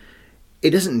character, it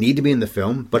doesn't need to be in the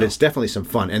film, but it's definitely some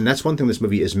fun. And that's one thing this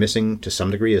movie is missing to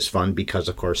some degree is fun because,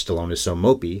 of course, Stallone is so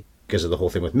mopey because of the whole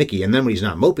thing with Mickey. And then when he's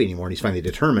not mopey anymore and he's finally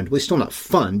determined, well, he's still not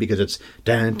fun because it's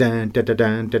dan dan da da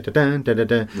dan da da dan da da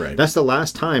da. Right. That's the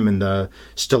last time in the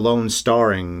Stallone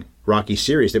starring Rocky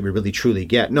series that we really truly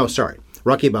get. No, sorry,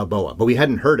 Rocky Balboa. But we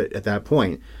hadn't heard it at that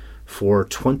point for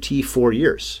 24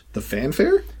 years. The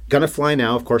fanfare? Gonna Fly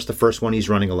Now, of course, the first one he's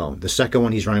running alone. The second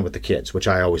one he's running with the kids, which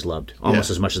I always loved, almost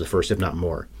as much as the first, if not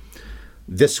more.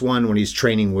 This one when he's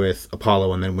training with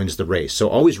Apollo and then wins the race. So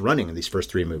always running in these first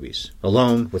 3 movies.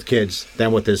 Alone, with kids,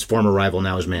 then with his former rival,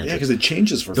 now his manager. Yeah, because it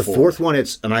changes for The 4. fourth one,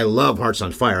 and I love Hearts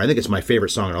on Fire. I think it's my favorite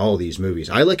song in all of these movies.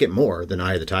 I like it more than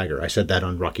Eye of the Tiger. I said that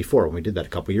on Rocky IV when we did that a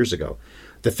couple years ago.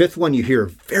 The 5th one you hear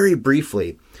very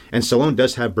briefly, and Stallone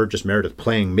does have Burgess Meredith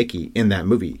playing Mickey in that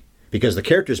movie because the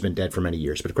character's been dead for many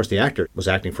years. But of course, the actor was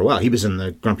acting for a while. He was in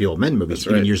the Grumpy Old Men movies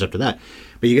even years after that.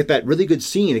 But you get that really good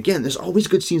scene. Again, there's always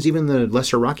good scenes, even in the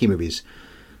lesser Rocky movies.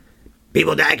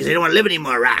 People die because they don't want to live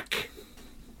anymore, Rock.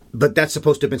 But that's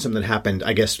supposed to have been something that happened,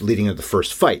 I guess, leading into the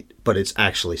first fight. But it's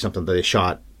actually something that they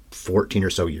shot 14 or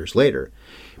so years later.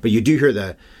 But you do hear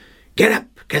the, get up,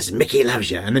 because Mickey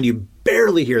loves you. And then you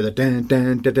barely hear the dun,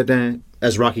 dun, dun, dun, dun,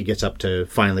 as Rocky gets up to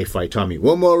finally fight Tommy.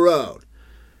 One more round.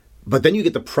 But then you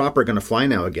get the proper Gonna Fly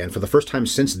Now again for the first time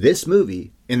since this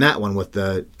movie, in that one with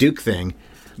the Duke thing.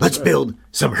 Let's build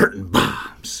some hurting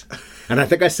bombs. And I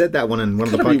think I said that one in one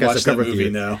of the podcasts I've covered with you.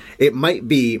 Now. It might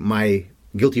be my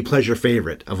guilty pleasure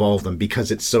favorite of all of them because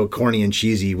it's so corny and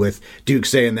cheesy with Duke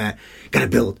saying that, gotta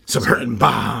build some hurting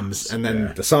bombs. And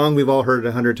then the song we've all heard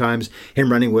 100 times,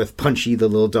 him running with Punchy the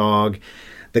little dog,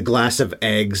 the glass of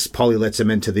eggs, Paulie lets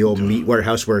him into the old meat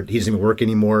warehouse where he doesn't even work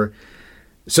anymore.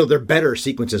 So they're better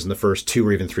sequences in the first 2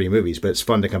 or even 3 movies, but it's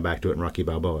fun to come back to it in Rocky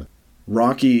Balboa.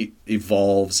 Rocky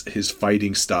evolves his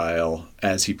fighting style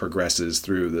as he progresses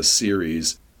through the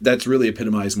series. That's really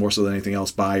epitomized more so than anything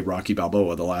else by Rocky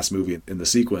Balboa, the last movie in the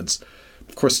sequence.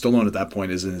 Of course, Stallone at that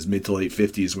point is in his mid to late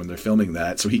 50s when they're filming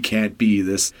that, so he can't be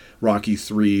this Rocky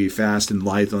III, fast and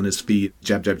lithe on his feet,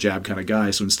 jab, jab, jab kind of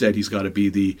guy. So instead, he's got to be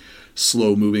the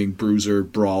slow-moving bruiser,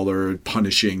 brawler,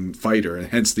 punishing fighter, and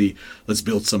hence the let's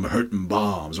build some hurting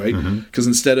bombs, right? Because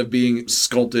instead of being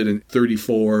sculpted in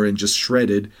 34 and just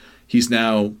shredded, he's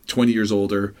now 20 years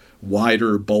older,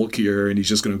 wider, bulkier, and he's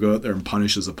just going to go out there and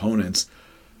punish his opponents.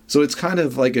 So it's kind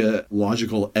of like a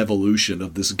logical evolution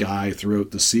of this guy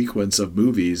throughout the sequence of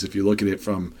movies. If you look at it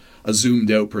from a zoomed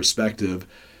out perspective,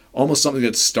 almost something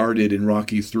that started in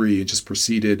Rocky 3 and just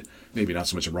proceeded, maybe not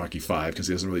so much in Rocky 5, because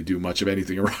he doesn't really do much of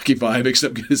anything in Rocky 5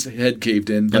 except get his head caved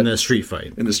in. And the street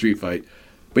fight. In the street fight.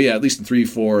 But yeah, at least in 3,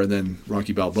 4, and then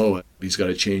Rocky Balboa, he's got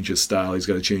to change his style, he's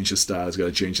got to change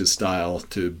his style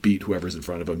to beat whoever's in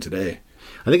front of him today.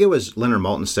 I think it was Leonard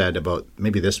Maltin said about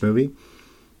maybe this movie.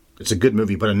 It's a good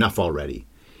movie, but enough already.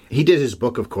 He did his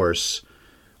book, of course,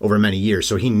 over many years,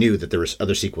 so he knew that there was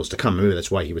other sequels to come. Maybe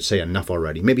that's why he would say enough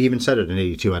already. Maybe he even said it in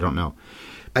 82, I don't know.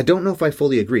 I don't know if I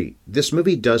fully agree. This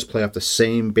movie does play off the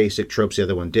same basic tropes the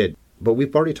other one did, but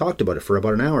we've already talked about it for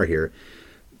about an hour here.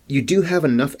 You do have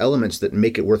enough elements that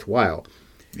make it worthwhile.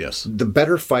 Yes. The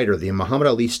better fighter, the Muhammad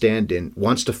Ali stand-in,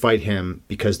 wants to fight him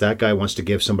because that guy wants to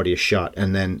give somebody a shot,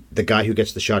 and then the guy who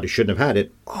gets the shot who shouldn't have had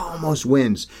it almost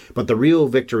wins. But the real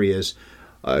victory is,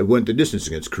 I went the distance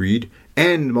against Creed,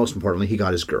 and most importantly, he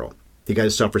got his girl. He got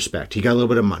his self-respect. He got a little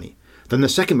bit of money. Then the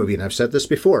second movie, and I've said this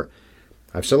before,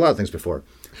 I've said a lot of things before,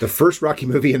 the first Rocky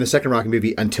movie and the second Rocky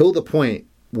movie, until the point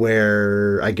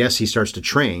where I guess he starts to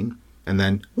train and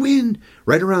then win,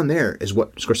 right around there is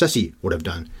what Scorsese would have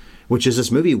done, which is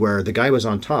this movie where the guy was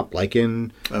on top, like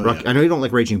in Rocky. Yeah. I know you don't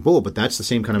like Raging Bull, but that's the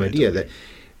same kind of idea. Totally. That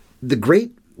the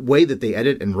great way that they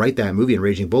edit and write that movie in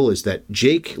Raging Bull is that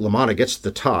Jake LaMotta gets to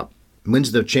the top,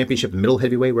 wins the championship in middle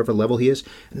heavyweight, wherever level he is,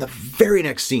 and the very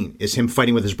next scene is him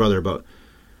fighting with his brother about,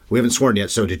 we haven't sworn yet,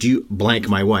 so did you blank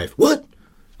my wife? What?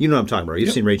 You know what I'm talking about.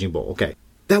 You've seen Raging Bull. Okay.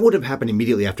 That would have happened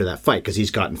immediately after that fight because he's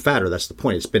gotten fatter. That's the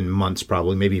point. It's been months,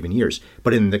 probably, maybe even years.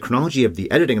 But in the chronology of the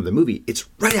editing of the movie, it's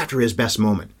right after his best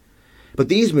moment. But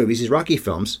these movies, these Rocky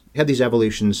films, have these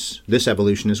evolutions, this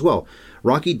evolution as well.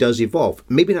 Rocky does evolve.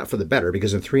 Maybe not for the better,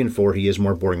 because in 3 and 4, he is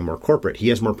more boring and more corporate. He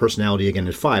has more personality again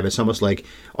in 5. It's almost like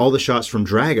all the shots from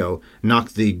Drago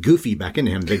knocked the goofy back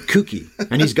into him, the kooky.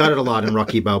 And he's got it a lot in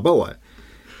Rocky Balboa.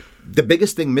 The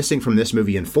biggest thing missing from this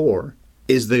movie in 4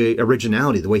 is the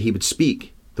originality, the way he would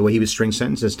speak, the way he would string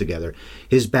sentences together,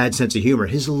 his bad sense of humor,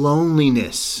 his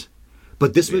loneliness.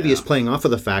 But this movie is playing off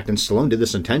of the fact, and Stallone did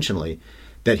this intentionally,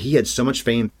 that he had so much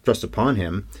fame thrust upon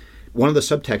him. One of the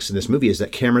subtexts in this movie is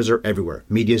that cameras are everywhere.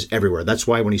 Media's everywhere. That's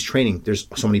why when he's training, there's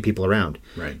so many people around.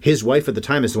 Right. His wife at the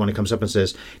time is the one who comes up and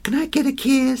says, "Can I get a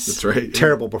kiss?" That's right.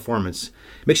 Terrible performance.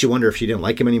 Makes you wonder if she didn't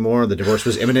like him anymore. The divorce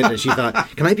was imminent, and she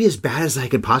thought, "Can I be as bad as I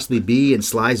could possibly be in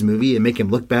Sly's movie and make him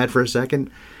look bad for a second?"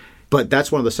 But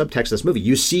that's one of the subtexts of this movie.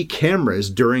 You see cameras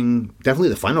during definitely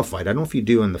the final fight. I don't know if you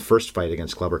do in the first fight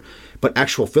against Clubber, but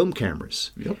actual film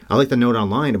cameras. Yep. I like the note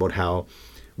online about how,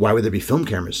 why would there be film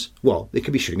cameras? Well, they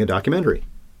could be shooting a documentary.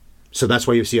 So that's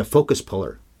why you see a focus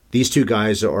puller. These two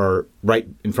guys are right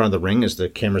in front of the ring as the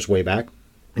camera's way back,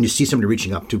 and you see somebody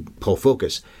reaching up to pull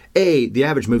focus. A, the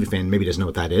average movie fan maybe doesn't know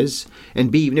what that is, and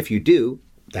B, even if you do,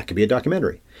 that could be a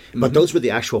documentary. Mm-hmm. But those were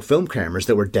the actual film cameras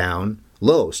that were down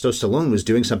low. So Stallone was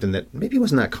doing something that maybe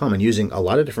wasn't that common, using a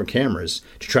lot of different cameras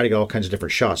to try to get all kinds of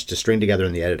different shots to string together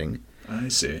in the editing. I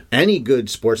see. Any good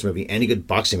sports movie, any good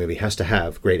boxing movie has to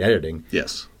have great editing.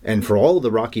 Yes. And for all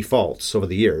the Rocky faults over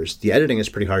the years, the editing is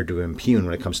pretty hard to impugn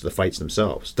when it comes to the fights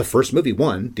themselves. The first movie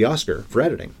won the Oscar for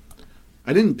editing.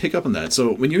 I didn't pick up on that.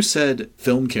 So when you said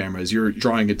film cameras, you're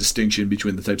drawing a distinction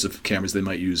between the types of cameras they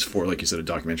might use for, like you said, a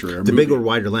documentary or a movie. The bigger,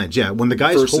 wider lens, yeah. When the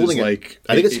guy's versus holding it, like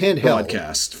I think it's handheld.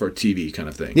 Broadcast for TV kind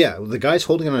of thing. Yeah, the guy's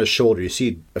holding it on his shoulder. You see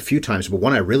it a few times, but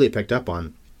one I really picked up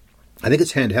on, I think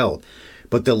it's handheld.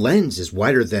 But the lens is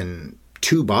wider than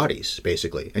two bodies,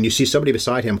 basically. And you see somebody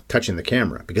beside him touching the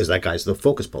camera because that guy's the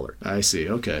focus puller. I see.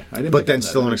 Okay. I didn't. But then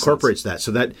Stallone incorporates that.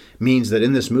 So that means that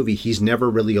in this movie, he's never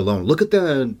really alone. Look at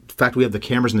the fact we have the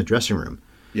cameras in the dressing room.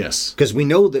 Yes. Because we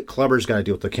know that Clubber's got to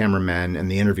deal with the cameraman and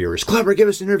the interviewers. Clubber, give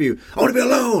us an interview. I want to be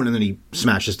alone. And then he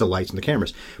smashes the lights and the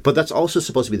cameras. But that's also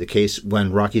supposed to be the case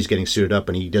when Rocky's getting suited up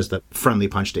and he does the friendly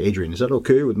punch to Adrian. Is that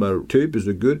okay with my tape? Is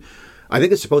it good? I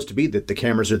think it's supposed to be that the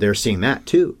cameras are there seeing that,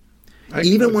 too.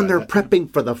 Even when they're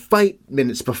prepping for the fight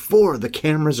minutes before, the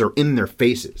cameras are in their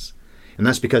faces. And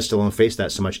that's because Stallone faced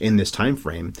that so much in this time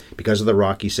frame because of the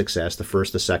Rocky success, the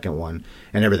first, the second one,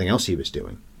 and everything else he was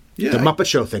doing. Yeah, the Muppet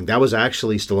Show thing, that was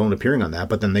actually Stallone appearing on that,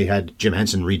 but then they had Jim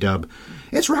Henson redub,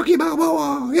 "It's Rocky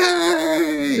Balboa,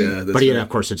 yay!" Yeah, but he, of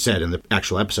course, had said in the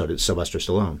actual episode, it's Sylvester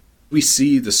Stallone. We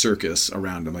see the circus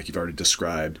around him, like you've already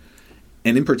described.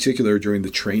 And in particular, during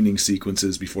the training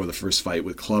sequences before the first fight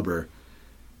with Clubber,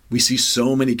 we see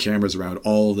so many cameras around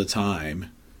all the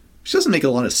time, which doesn't make a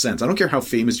lot of sense. I don't care how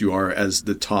famous you are as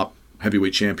the top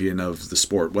heavyweight champion of the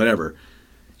sport, whatever.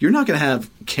 You're not going to have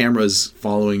cameras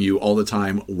following you all the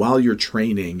time while you're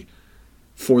training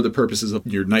for the purposes of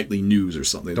your nightly news or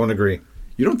something. Don't agree.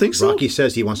 You don't think so? Rocky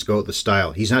says he wants to go with the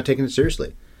style. He's not taking it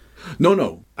seriously.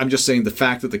 No. I'm just saying the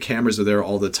fact that the cameras are there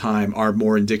all the time are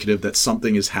more indicative that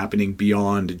something is happening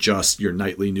beyond just your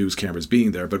nightly news cameras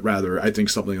being there, but rather I think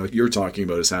something like you're talking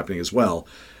about is happening as well.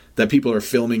 That people are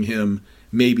filming him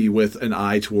maybe with an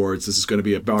eye towards this is going to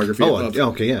be a biography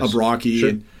of Rocky.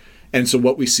 Sure. And so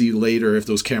what we see later, if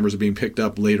those cameras are being picked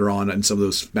up later on in some of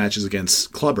those matches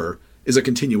against Clubber, is a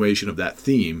continuation of that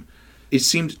theme. It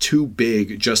seemed too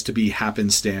big just to be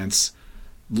happenstance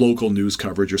local news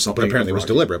coverage or something. But apparently it was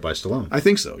deliberate by Stallone. I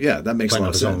think so. Yeah, that makes a lot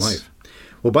of sense. Own life.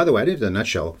 Well, by the way, I did it in a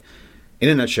nutshell. In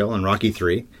a nutshell, on Rocky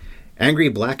III, angry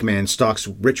black man stalks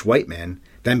rich white man,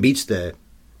 then beats the,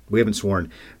 we haven't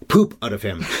sworn, poop out of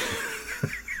him.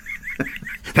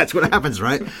 That's what happens,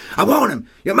 right? I want him.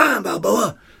 You're mine,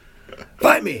 Balboa.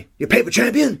 Fight me, you paper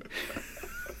champion.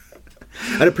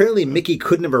 And apparently Mickey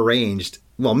couldn't have arranged,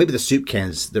 well, maybe the soup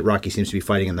cans that Rocky seems to be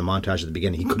fighting in the montage at the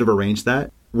beginning, he could have arranged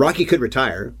that. Rocky could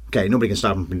retire. Okay, nobody can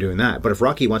stop him from doing that. But if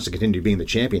Rocky wants to continue being the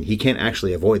champion, he can't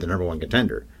actually avoid the number one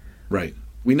contender. Right.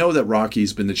 We know that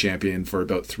Rocky's been the champion for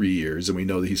about 3 years, and we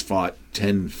know that he's fought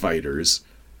 10 fighters.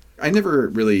 I never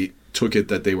really took it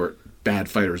that they were bad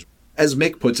fighters. As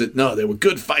Mick puts it, no, they were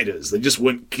good fighters. They just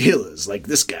weren't killers like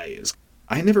this guy is.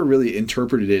 I never really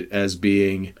interpreted it as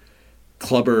being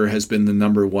Clubber has been the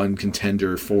number one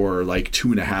contender for like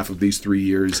 2.5 of these 3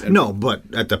 years. And no, but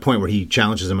at the point where he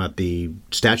challenges him at the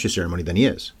statue ceremony, then he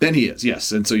is. Then he is,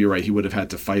 yes. And so you're right, he would have had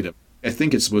to fight him. I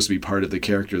think it's supposed to be part of the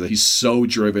character that he's so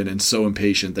driven and so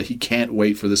impatient that he can't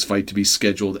wait for this fight to be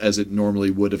scheduled as it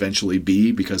normally would eventually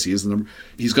be because he's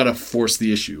got to force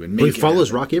the issue and make it. He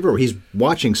follows Rocky everywhere. He's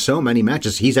watching so many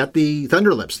matches. He's at the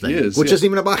Thunderlips thing, which isn't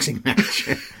even a boxing match.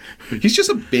 He's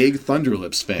just a big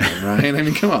Thunderlips fan, right? I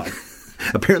mean, come on.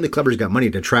 Apparently Clubber's got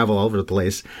money to travel all over the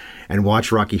place and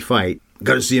watch Rocky fight.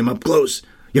 Got to see him up close.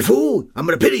 You fool! I'm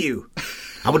going to pity you.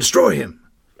 I will destroy him.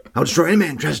 I will destroy any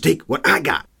man who tries to take what I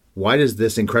got. Why does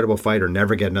this incredible fighter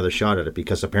never get another shot at it?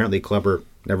 Because apparently Clubber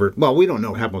never... Well, we don't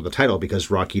know what happened with the title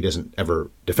because Rocky doesn't ever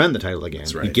defend the title again.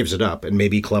 That's right. He gives it up. And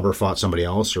maybe Clubber fought somebody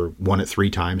else or won it 3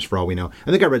 times for all we know.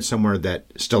 I think I read somewhere that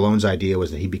Stallone's idea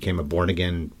was that he became a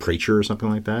born-again preacher or something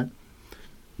like that.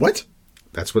 What?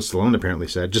 That's what Stallone apparently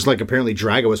said. Just like apparently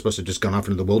Drago was supposed to have just gone off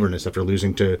into the wilderness after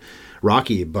losing to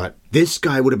Rocky. But this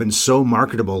guy would have been so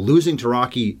marketable. Losing to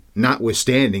Rocky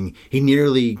notwithstanding, he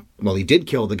did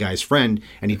kill the guy's friend,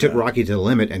 and he took Rocky to the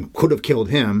limit and could have killed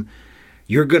him.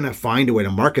 You're going to find a way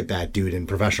to market that dude in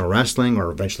professional wrestling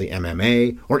or eventually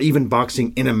MMA or even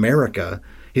boxing in America.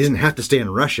 He doesn't have to stay in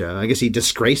Russia. I guess he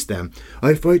disgraced them.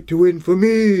 I fight to win for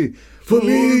me. For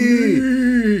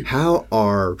me! How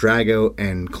are Drago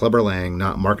and Clubber Lang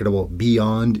not marketable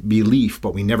beyond belief,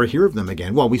 but we never hear of them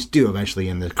again? Well, we do eventually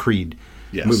in the Creed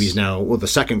movies now, well, the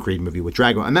second Creed movie with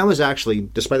Drago. And that was actually,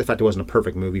 despite the fact it wasn't a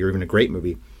perfect movie or even a great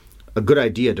movie, a good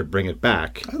idea to bring it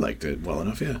back. I liked it well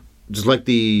enough, yeah. Just like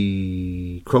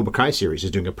the Cobra Kai series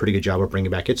is doing a pretty good job of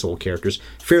bringing back its old characters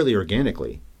fairly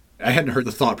organically. I hadn't heard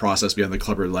the thought process behind the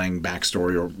Clubber Lang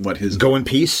backstory or what his... Go in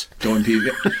peace? Go in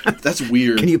peace. That's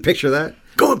weird. Can you picture that?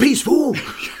 Go in peace, fool!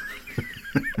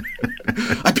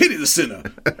 I pity the sinner.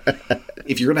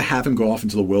 If you're going to have him go off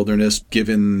into the wilderness,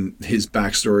 given his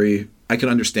backstory, I can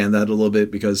understand that a little bit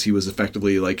because he was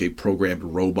effectively like a programmed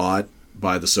robot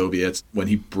by the Soviets. When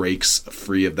he breaks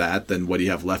free of that, then what do you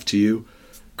have left to you?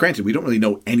 Granted, we don't really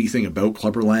know anything about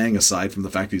Clubber Lang aside from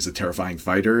the fact that he's a terrifying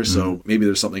fighter, so maybe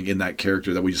there's something in that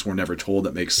character that we just were never told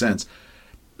that makes sense.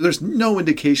 There's no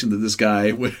indication that this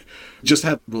guy would just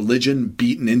have religion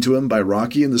beaten into him by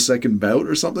Rocky in the second bout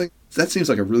or something. That seems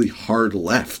like a really hard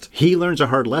left. He learns a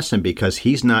hard lesson because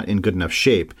he's not in good enough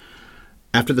shape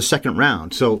after the second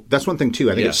round. So that's one thing, too.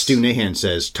 I think it's Stu Nahan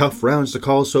says, tough rounds to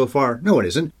call so far. No, it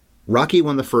isn't. Rocky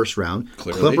won the first round.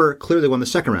 Clubber clearly won the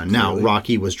second round. Now,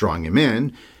 Rocky was drawing him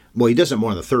in. Well, he doesn't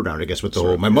more in the third round, I guess, with the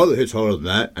whole, my mother hits harder than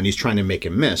that, and he's trying to make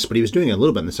him miss, but he was doing it a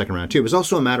little bit in the second round, too. It was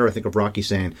also a matter, I think, of Rocky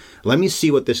saying, let me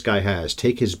see what this guy has,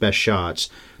 take his best shots.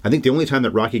 I think the only time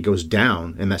that Rocky goes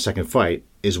down in that second fight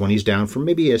is when he's down for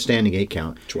maybe a standing 8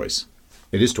 count. Twice.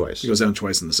 It is twice. He goes down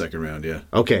twice in the second round, yeah.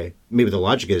 Okay, maybe the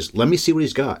logic is, let me see what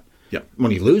he's got. Yep.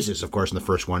 When he loses, of course, in the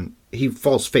first one, he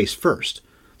falls face first.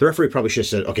 The referee probably should have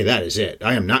said, okay, that is it.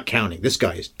 I am not counting. This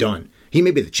guy is done. He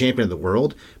may be the champion of the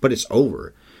world, but it's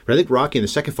over. But I think Rocky in the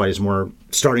second fight is more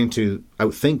starting to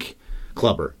outthink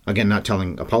Clubber. Again, not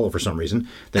telling Apollo for some reason.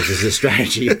 This is his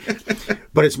strategy.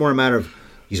 But it's more a matter of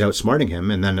he's outsmarting him.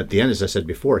 And then at the end, as I said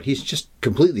before, he's just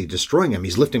completely destroying him.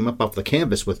 He's lifting him up off the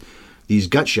canvas with these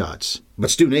gut shots. But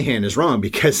Stu Nahan is wrong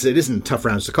because it isn't tough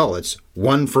rounds to call. It's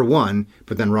 1 for 1.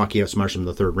 But then Rocky outsmarts him in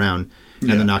the third round and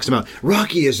then knocks him out.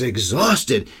 Rocky is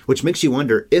exhausted, which makes you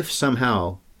wonder if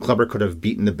somehow Clubber could have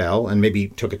beaten the bell and maybe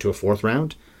took it to a fourth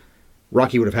round.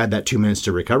 Rocky would have had that 2 minutes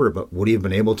to recover, but would he have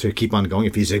been able to keep on going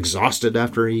if he's exhausted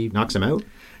after he knocks him out?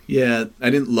 Yeah, I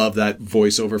didn't love that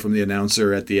voiceover from the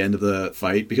announcer at the end of the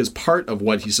fight, because part of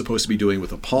what he's supposed to be doing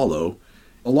with Apollo,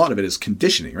 a lot of it is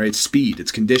conditioning, right? It's speed,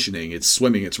 it's conditioning, it's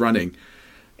swimming, it's running.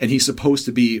 And he's supposed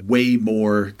to be way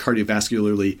more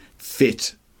cardiovascularly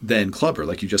fit than Clubber,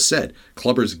 like you just said.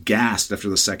 Clubber's gassed after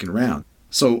the second round.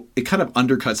 So it kind of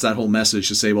undercuts that whole message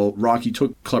to say, well, Rocky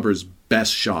took Clubber's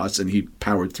best shots and he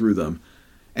powered through them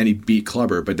and he beat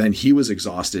Clubber, but then he was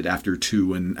exhausted after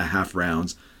 2.5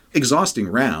 rounds. Exhausting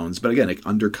rounds, but again, it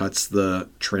undercuts the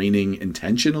training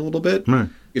intention a little bit. Right.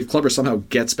 If Clubber somehow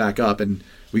gets back up and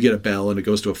we get a bell and it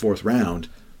goes to a 4th round,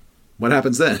 what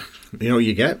happens then? You know what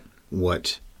you get?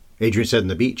 What Adrian said in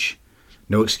The Beach.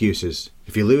 No excuses.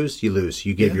 If you lose, you lose.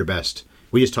 You gave your best.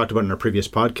 We just talked about in our previous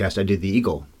podcast, I did the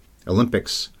Eagle.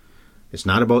 Olympics. It's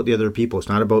not about the other people. It's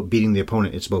not about beating the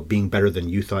opponent. It's about being better than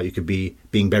you thought you could be,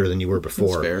 being better than you were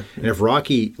before. That's fair. And if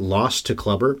Rocky lost to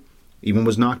Clubber, even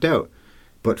was knocked out,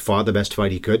 but fought the best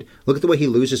fight he could, look at the way he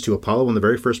loses to Apollo in the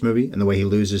very first movie and the way he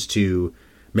loses to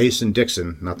Mason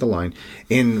Dixon, not the line,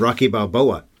 in Rocky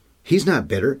Balboa. He's not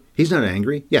bitter. He's not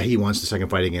angry. Yeah, he wants the second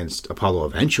fight against Apollo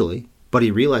eventually, but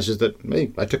he realizes that,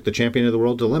 hey, I took the champion of the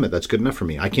world to the limit. That's good enough for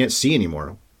me. I can't see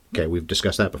anymore. Okay, we've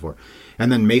discussed that before.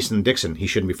 And then Mason Dixon, he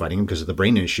shouldn't be fighting him because of the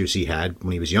brain issues he had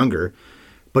when he was younger,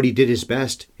 but he did his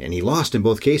best, and he lost in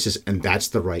both cases, and that's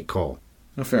the right call.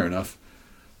 Oh, fair enough.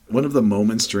 One of the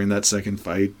moments during that second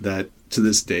fight that to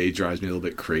this day drives me a little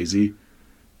bit crazy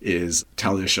is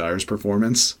Talia Shire's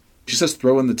performance. She says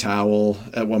throw in the towel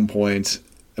at one point,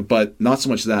 but not so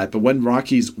much that. But when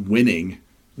Rocky's winning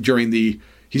during the,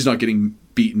 he's not getting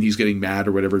beaten, he's getting mad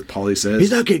or whatever Paulie says.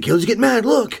 He's not getting killed, he's getting mad,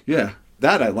 look! Yeah,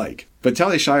 that I like. But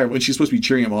Talia Shire, when she's supposed to be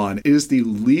cheering him on, is the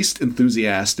least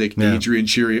enthusiastic Adrian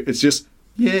cheery. It's just,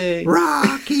 yay.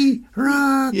 Rocky,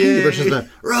 Rocky, Yay. versus the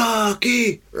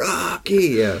Rocky, Rocky,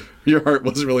 yeah. Your heart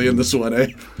wasn't really in this one, eh?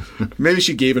 Maybe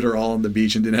she gave it her all on the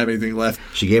beach and didn't have anything left.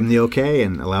 She gave him the okay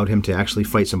and allowed him to actually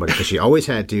fight somebody, because she always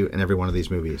had to in every one of these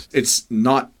movies. It's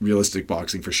not realistic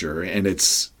boxing for sure, and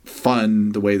it's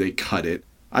fun the way they cut it.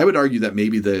 I would argue that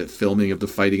maybe the filming of the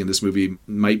fighting in this movie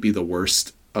might be the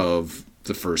worst of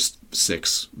the first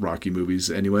 6 Rocky movies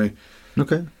anyway.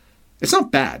 Okay. It's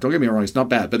not bad. Don't get me wrong. It's not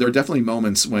bad. But there are definitely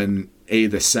moments when, A,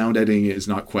 the sound editing is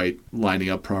not quite lining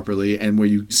up properly, and where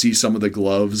you see some of the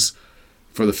gloves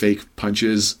for the fake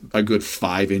punches a good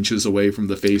 5 inches away from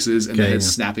the faces, and then it's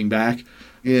snapping back.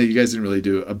 Yeah, you guys didn't really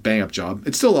do a bang-up job.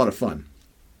 It's still a lot of fun.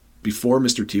 Before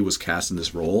Mr. T was cast in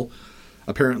this role,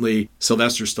 apparently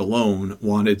Sylvester Stallone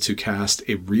wanted to cast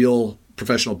a real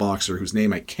professional boxer whose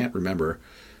name I can't remember,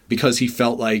 because he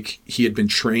felt like he had been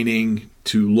training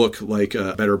to look like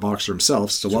a better boxer himself,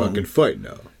 Stallone. So I can fight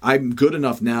now. I'm good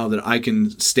enough now that I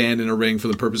can stand in a ring for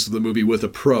the purpose of the movie with a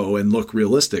pro and look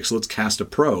realistic, so let's cast a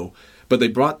pro. But they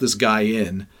brought this guy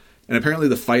in, and apparently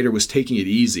the fighter was taking it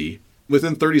easy.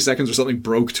 Within 30 seconds or something,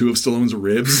 broke 2 of Stallone's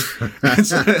ribs.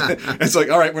 It's like,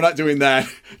 all right, we're not doing that.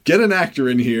 Get an actor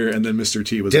in here, and then Mr.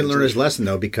 T was... Didn't learn his lesson,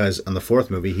 though, because on the 4th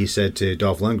movie, he said to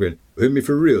Dolph Lundgren, hit me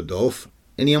for real, Dolph.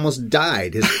 And he almost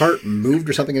died. His heart moved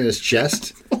or something in his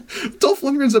chest. Dolph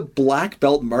Lundgren's a black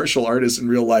belt martial artist in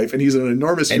real life, and he's an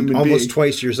enormous human being. Almost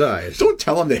twice your size. Don't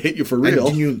tell him to hit you for real.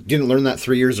 And you didn't learn that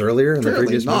 3 years earlier in the Apparently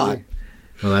previous not. movie?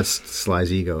 Well, that's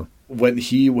Sly's ego. When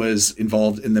he was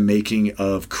involved in the making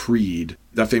of Creed,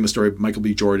 that famous story, Michael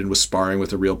B. Jordan was sparring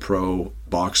with a real pro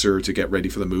boxer to get ready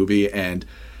for the movie, and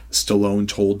Stallone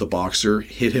told the boxer,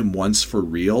 hit him once for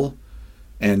real,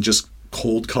 and just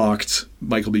cold-cocked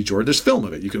Michael B. Jordan. There's film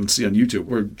of it you can see on YouTube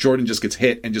where Jordan just gets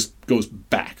hit and just goes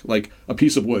back like a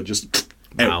piece of wood, just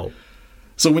Wow. out.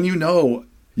 So when you know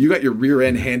you got your rear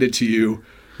end handed to you,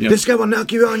 you know, This guy will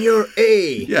knock you on your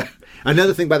A. yeah.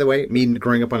 Another thing, by the way, me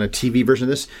growing up on a TV version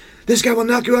of this guy will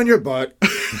knock you on your butt.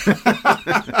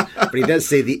 But he does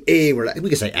say the A word. We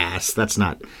can say ass. That's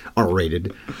not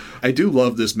R-rated. I do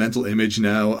love this mental image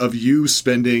now of you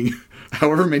spending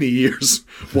however many years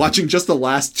watching just the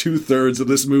last 2/3 of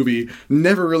this movie,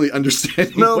 never really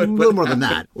understanding No, a what little more than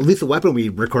happened. that. Well, Lethal Weapon we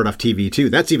record off TV, too.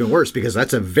 That's even worse because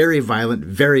that's a very violent,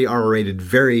 very R-rated,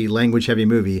 very language-heavy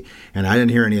movie, and I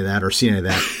didn't hear any of that or see any of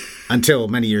that until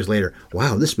many years later.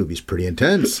 Wow, this movie's pretty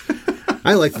intense.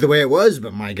 I liked it the way it was,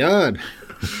 but my God.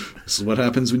 This is what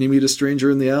happens when you meet a stranger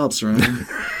in the Alps, Ryan.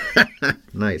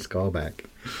 Nice callback.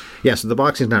 Yeah, so the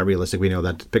boxing's not realistic. We know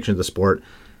that depiction of the sport.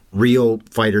 Real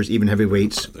fighters, even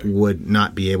heavyweights, would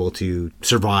not be able to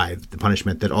survive the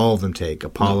punishment that all of them take.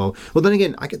 Apollo. Well, then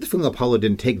again, I get the feeling Apollo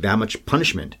didn't take that much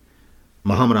punishment,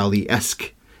 Muhammad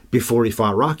Ali-esque, before he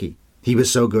fought Rocky. He was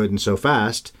so good and so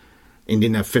fast, and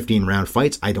didn't have 15-round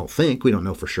fights. I don't think. We don't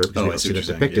know for sure because we don't see that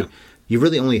depicted. Yeah. You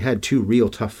really only had 2 real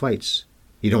tough fights.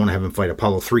 You don't want to have him fight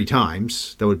Apollo 3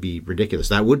 times. That would be ridiculous.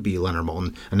 That would be Leonard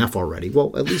Maltin enough already.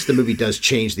 Well, at least the movie does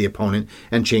change the opponent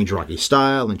and change Rocky's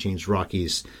style and change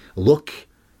Rocky's look.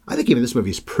 I think even this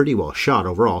movie is pretty well shot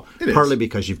overall, partly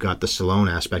because you've got the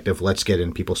Stallone aspect of let's get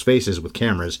in people's faces with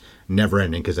cameras, never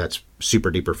ending, because that's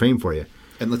super duper fame for you.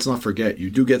 And let's not forget, you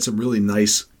do get some really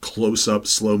nice close-up,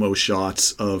 slow-mo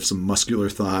shots of some muscular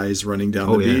thighs running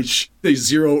down the beach. They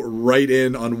zero right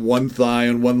in on one thigh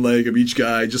and one leg of each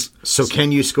guy. So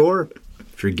can you score?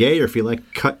 If you're gay or if you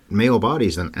like cut male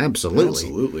bodies, then absolutely.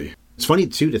 Absolutely. It's funny,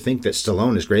 too, to think that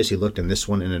Stallone, as great as he looked in this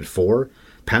one and in 4,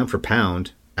 pound for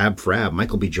pound, ab for ab,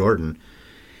 Michael B. Jordan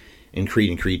in Creed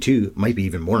and Creed 2 might be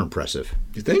even more impressive.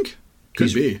 You think?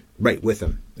 Could be. Right with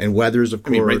him. And Weathers, of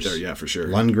course. I mean, right there, yeah, for sure.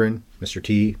 Lundgren, Mr.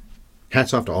 T.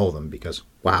 Hats off to all of them because,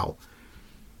 wow.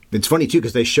 It's funny, too,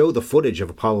 because they show the footage of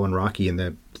Apollo and Rocky in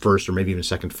the first or maybe even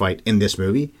second fight in this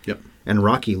movie. Yep. And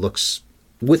Rocky looks,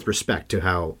 with respect to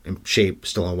how in shape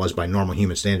Stallone was by normal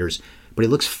human standards, but he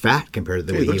looks fat compared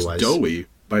to the way he was. Doughy.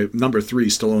 By number 3,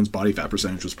 Stallone's body fat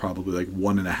percentage was probably like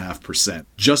 1.5%.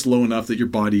 Just low enough that your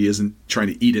body isn't trying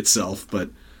to eat itself, but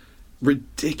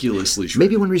ridiculously shredded.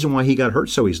 Maybe one reason why he got hurt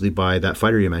so easily by that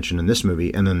fighter you mentioned in this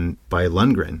movie and then by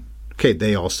Lundgren. Okay,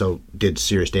 they also did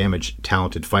serious damage,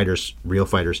 talented fighters, real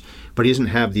fighters, but he doesn't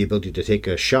have the ability to take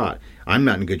a shot. I'm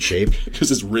not in good shape. Because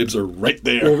his ribs are right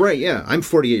there. Well, right, yeah. I'm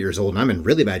 48 years old, and I'm in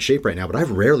really bad shape right now, but I've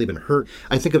rarely been hurt.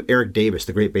 I think of Eric Davis,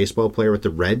 the great baseball player with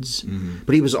the Reds,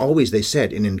 but he was always, they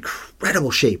said, in incredible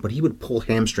shape, but he would pull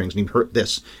hamstrings, and he'd hurt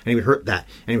this, and he would hurt that,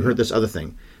 and he would hurt this other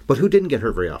thing. But who didn't get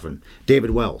hurt very often?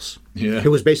 David Wells,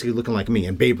 who was basically looking like me,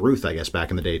 and Babe Ruth, I guess,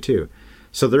 back in the day, too.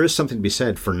 So there is something to be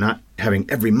said for not having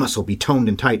every muscle be toned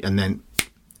and tight and then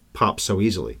pop so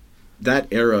easily. That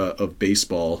era of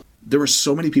baseball, there were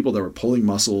so many people that were pulling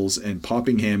muscles and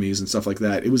popping hammies and stuff like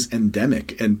that. It was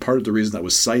endemic. And part of the reason that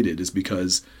was cited is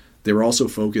because they were also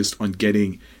focused on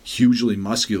getting hugely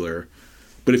muscular.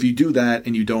 But if you do that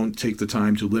and you don't take the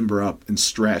time to limber up and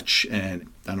stretch and,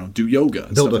 I don't know, do yoga.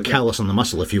 Build a callus on the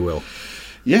muscle, if you will.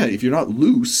 Yeah, if you're not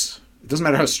loose, it doesn't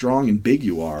matter how strong and big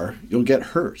you are, you'll get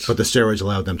hurt. But the steroids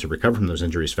allowed them to recover from those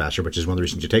injuries faster, which is one of the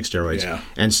reasons you take steroids. Yeah.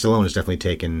 And Stallone has definitely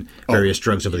taken various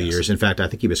drugs over the years. In fact, I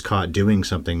think he was caught doing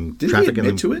something. Did he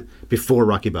admit to it? Before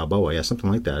Rocky Balboa, yeah,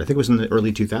 something like that. I think it was in the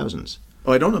early 2000s.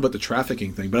 Oh, I don't know about the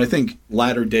trafficking thing, but I think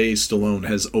latter-day Stallone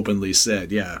has openly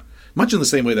said, much in the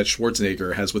same way that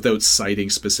Schwarzenegger has, without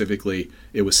citing specifically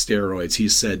it was steroids, he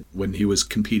said when he was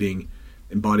competing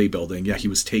in bodybuilding, he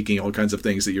was taking all kinds of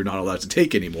things that you're not allowed to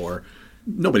take anymore.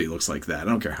 Nobody looks like that. I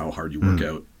don't care how hard you work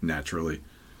out naturally.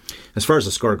 As far as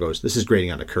the score goes, this is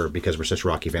grading on a curve because we're such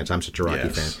Rocky fans. I'm such a Rocky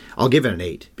fan. I'll give it an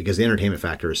 8 because the entertainment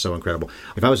factor is so incredible.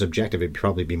 If I was objective, it'd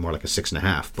probably be more like a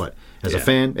 6.5. But as a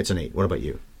fan, it's an 8. What about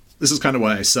you? This is kind of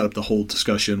why I set up the whole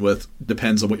discussion with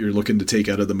depends on what you're looking to take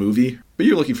out of the movie. But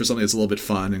you're looking for something that's a little bit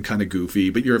fun and kind of goofy,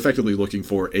 but you're effectively looking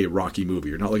for a Rocky movie.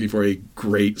 You're not looking for a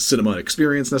great cinema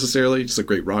experience necessarily, just a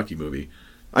great Rocky movie.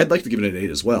 I'd like to give it an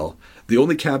 8 as well. The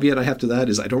only caveat I have to that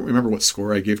is I don't remember what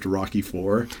score I gave to Rocky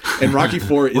 4. And Rocky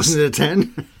 4 is... Wasn't it a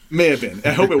 10? May have been.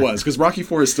 I hope it was, because Rocky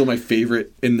 4 is still my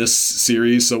favorite in this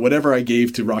series. So whatever I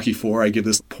gave to Rocky 4, I give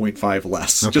this 0.5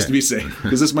 less, just to be safe.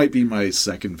 Because this might be my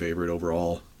second favorite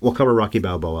overall. We'll cover Rocky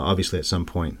Balboa, obviously, at some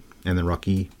point. And then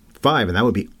Rocky 5, and that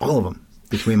would be all of them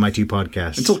between my two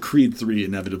podcasts. Until Creed 3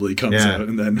 inevitably comes out,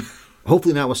 and then...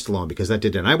 Hopefully not with Stallone, because that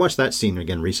did it. And I watched that scene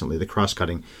again recently, the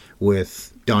cross-cutting,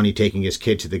 with Donnie taking his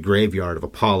kid to the graveyard of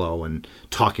Apollo and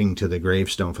talking to the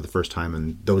gravestone for the first time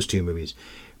in those two movies.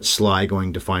 Sly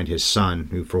going to find his son,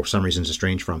 who for some reason is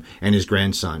estranged from, and his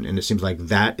grandson. And it seems like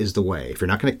that is the way. If you're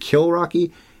not going to kill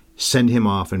Rocky, send him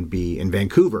off and be in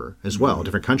Vancouver as well,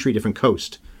 different country, different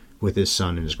coast, with his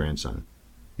son and his grandson.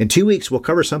 In 2 weeks, we'll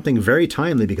cover something very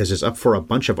timely because it's up for a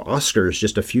bunch of Oscars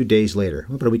just a few days later,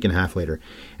 about a week and a half later.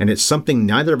 And it's something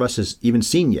neither of us has even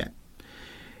seen yet.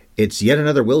 It's yet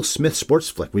another Will Smith sports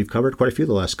flick. We've covered quite a few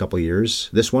the last couple of years.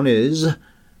 This one is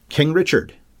King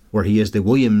Richard, where he is the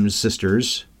Williams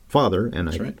sisters' father and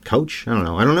coach. I don't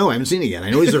know. I haven't seen it yet. I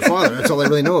know he's their father. That's all I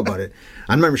really know about it.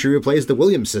 I'm not even sure who plays the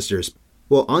Williams sisters.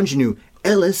 Well, Anjanou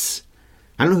Ellis,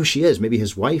 I don't know who she is. Maybe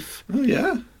his wife? Oh,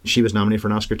 yeah. She was nominated for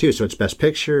an Oscar, too. So it's Best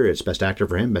Picture, it's Best Actor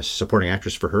for him, Best Supporting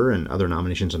Actress for her, and other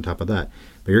nominations on top of that.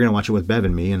 But you're going to watch it with Bev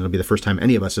and me, and it'll be the first time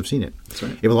any of us have seen it. That's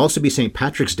right. It will also be St.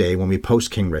 Patrick's Day when we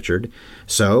post King Richard.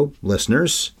 So,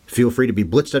 listeners, feel free to be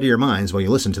blitzed out of your minds while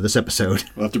you listen to this episode.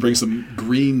 We'll have to bring some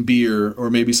green beer or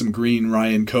maybe some green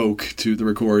Ryan Coke to the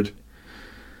record.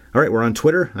 All right, we're on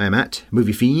Twitter. I am at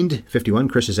MovieFiend51.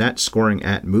 Chris is at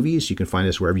ScoringAtMovies. You can find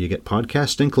us wherever you get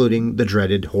podcasts, including the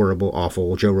dreaded, horrible,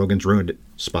 awful Joe Rogan's Ruined It,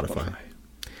 Spotify.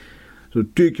 So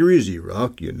take her easy,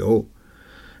 Rock, you know.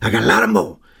 I got a lot of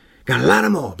more. Got a lot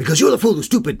of more. Because you're the fool who's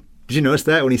stupid. Did you notice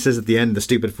that when he says at the end, the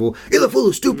stupid fool? You're the fool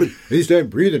who's stupid. At least I'm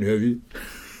breathing heavy.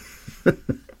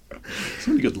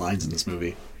 So many good lines in this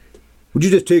movie. Would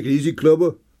you just take it easy,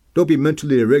 Clubber? Don't be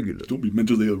mentally irregular. Don't be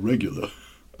mentally irregular.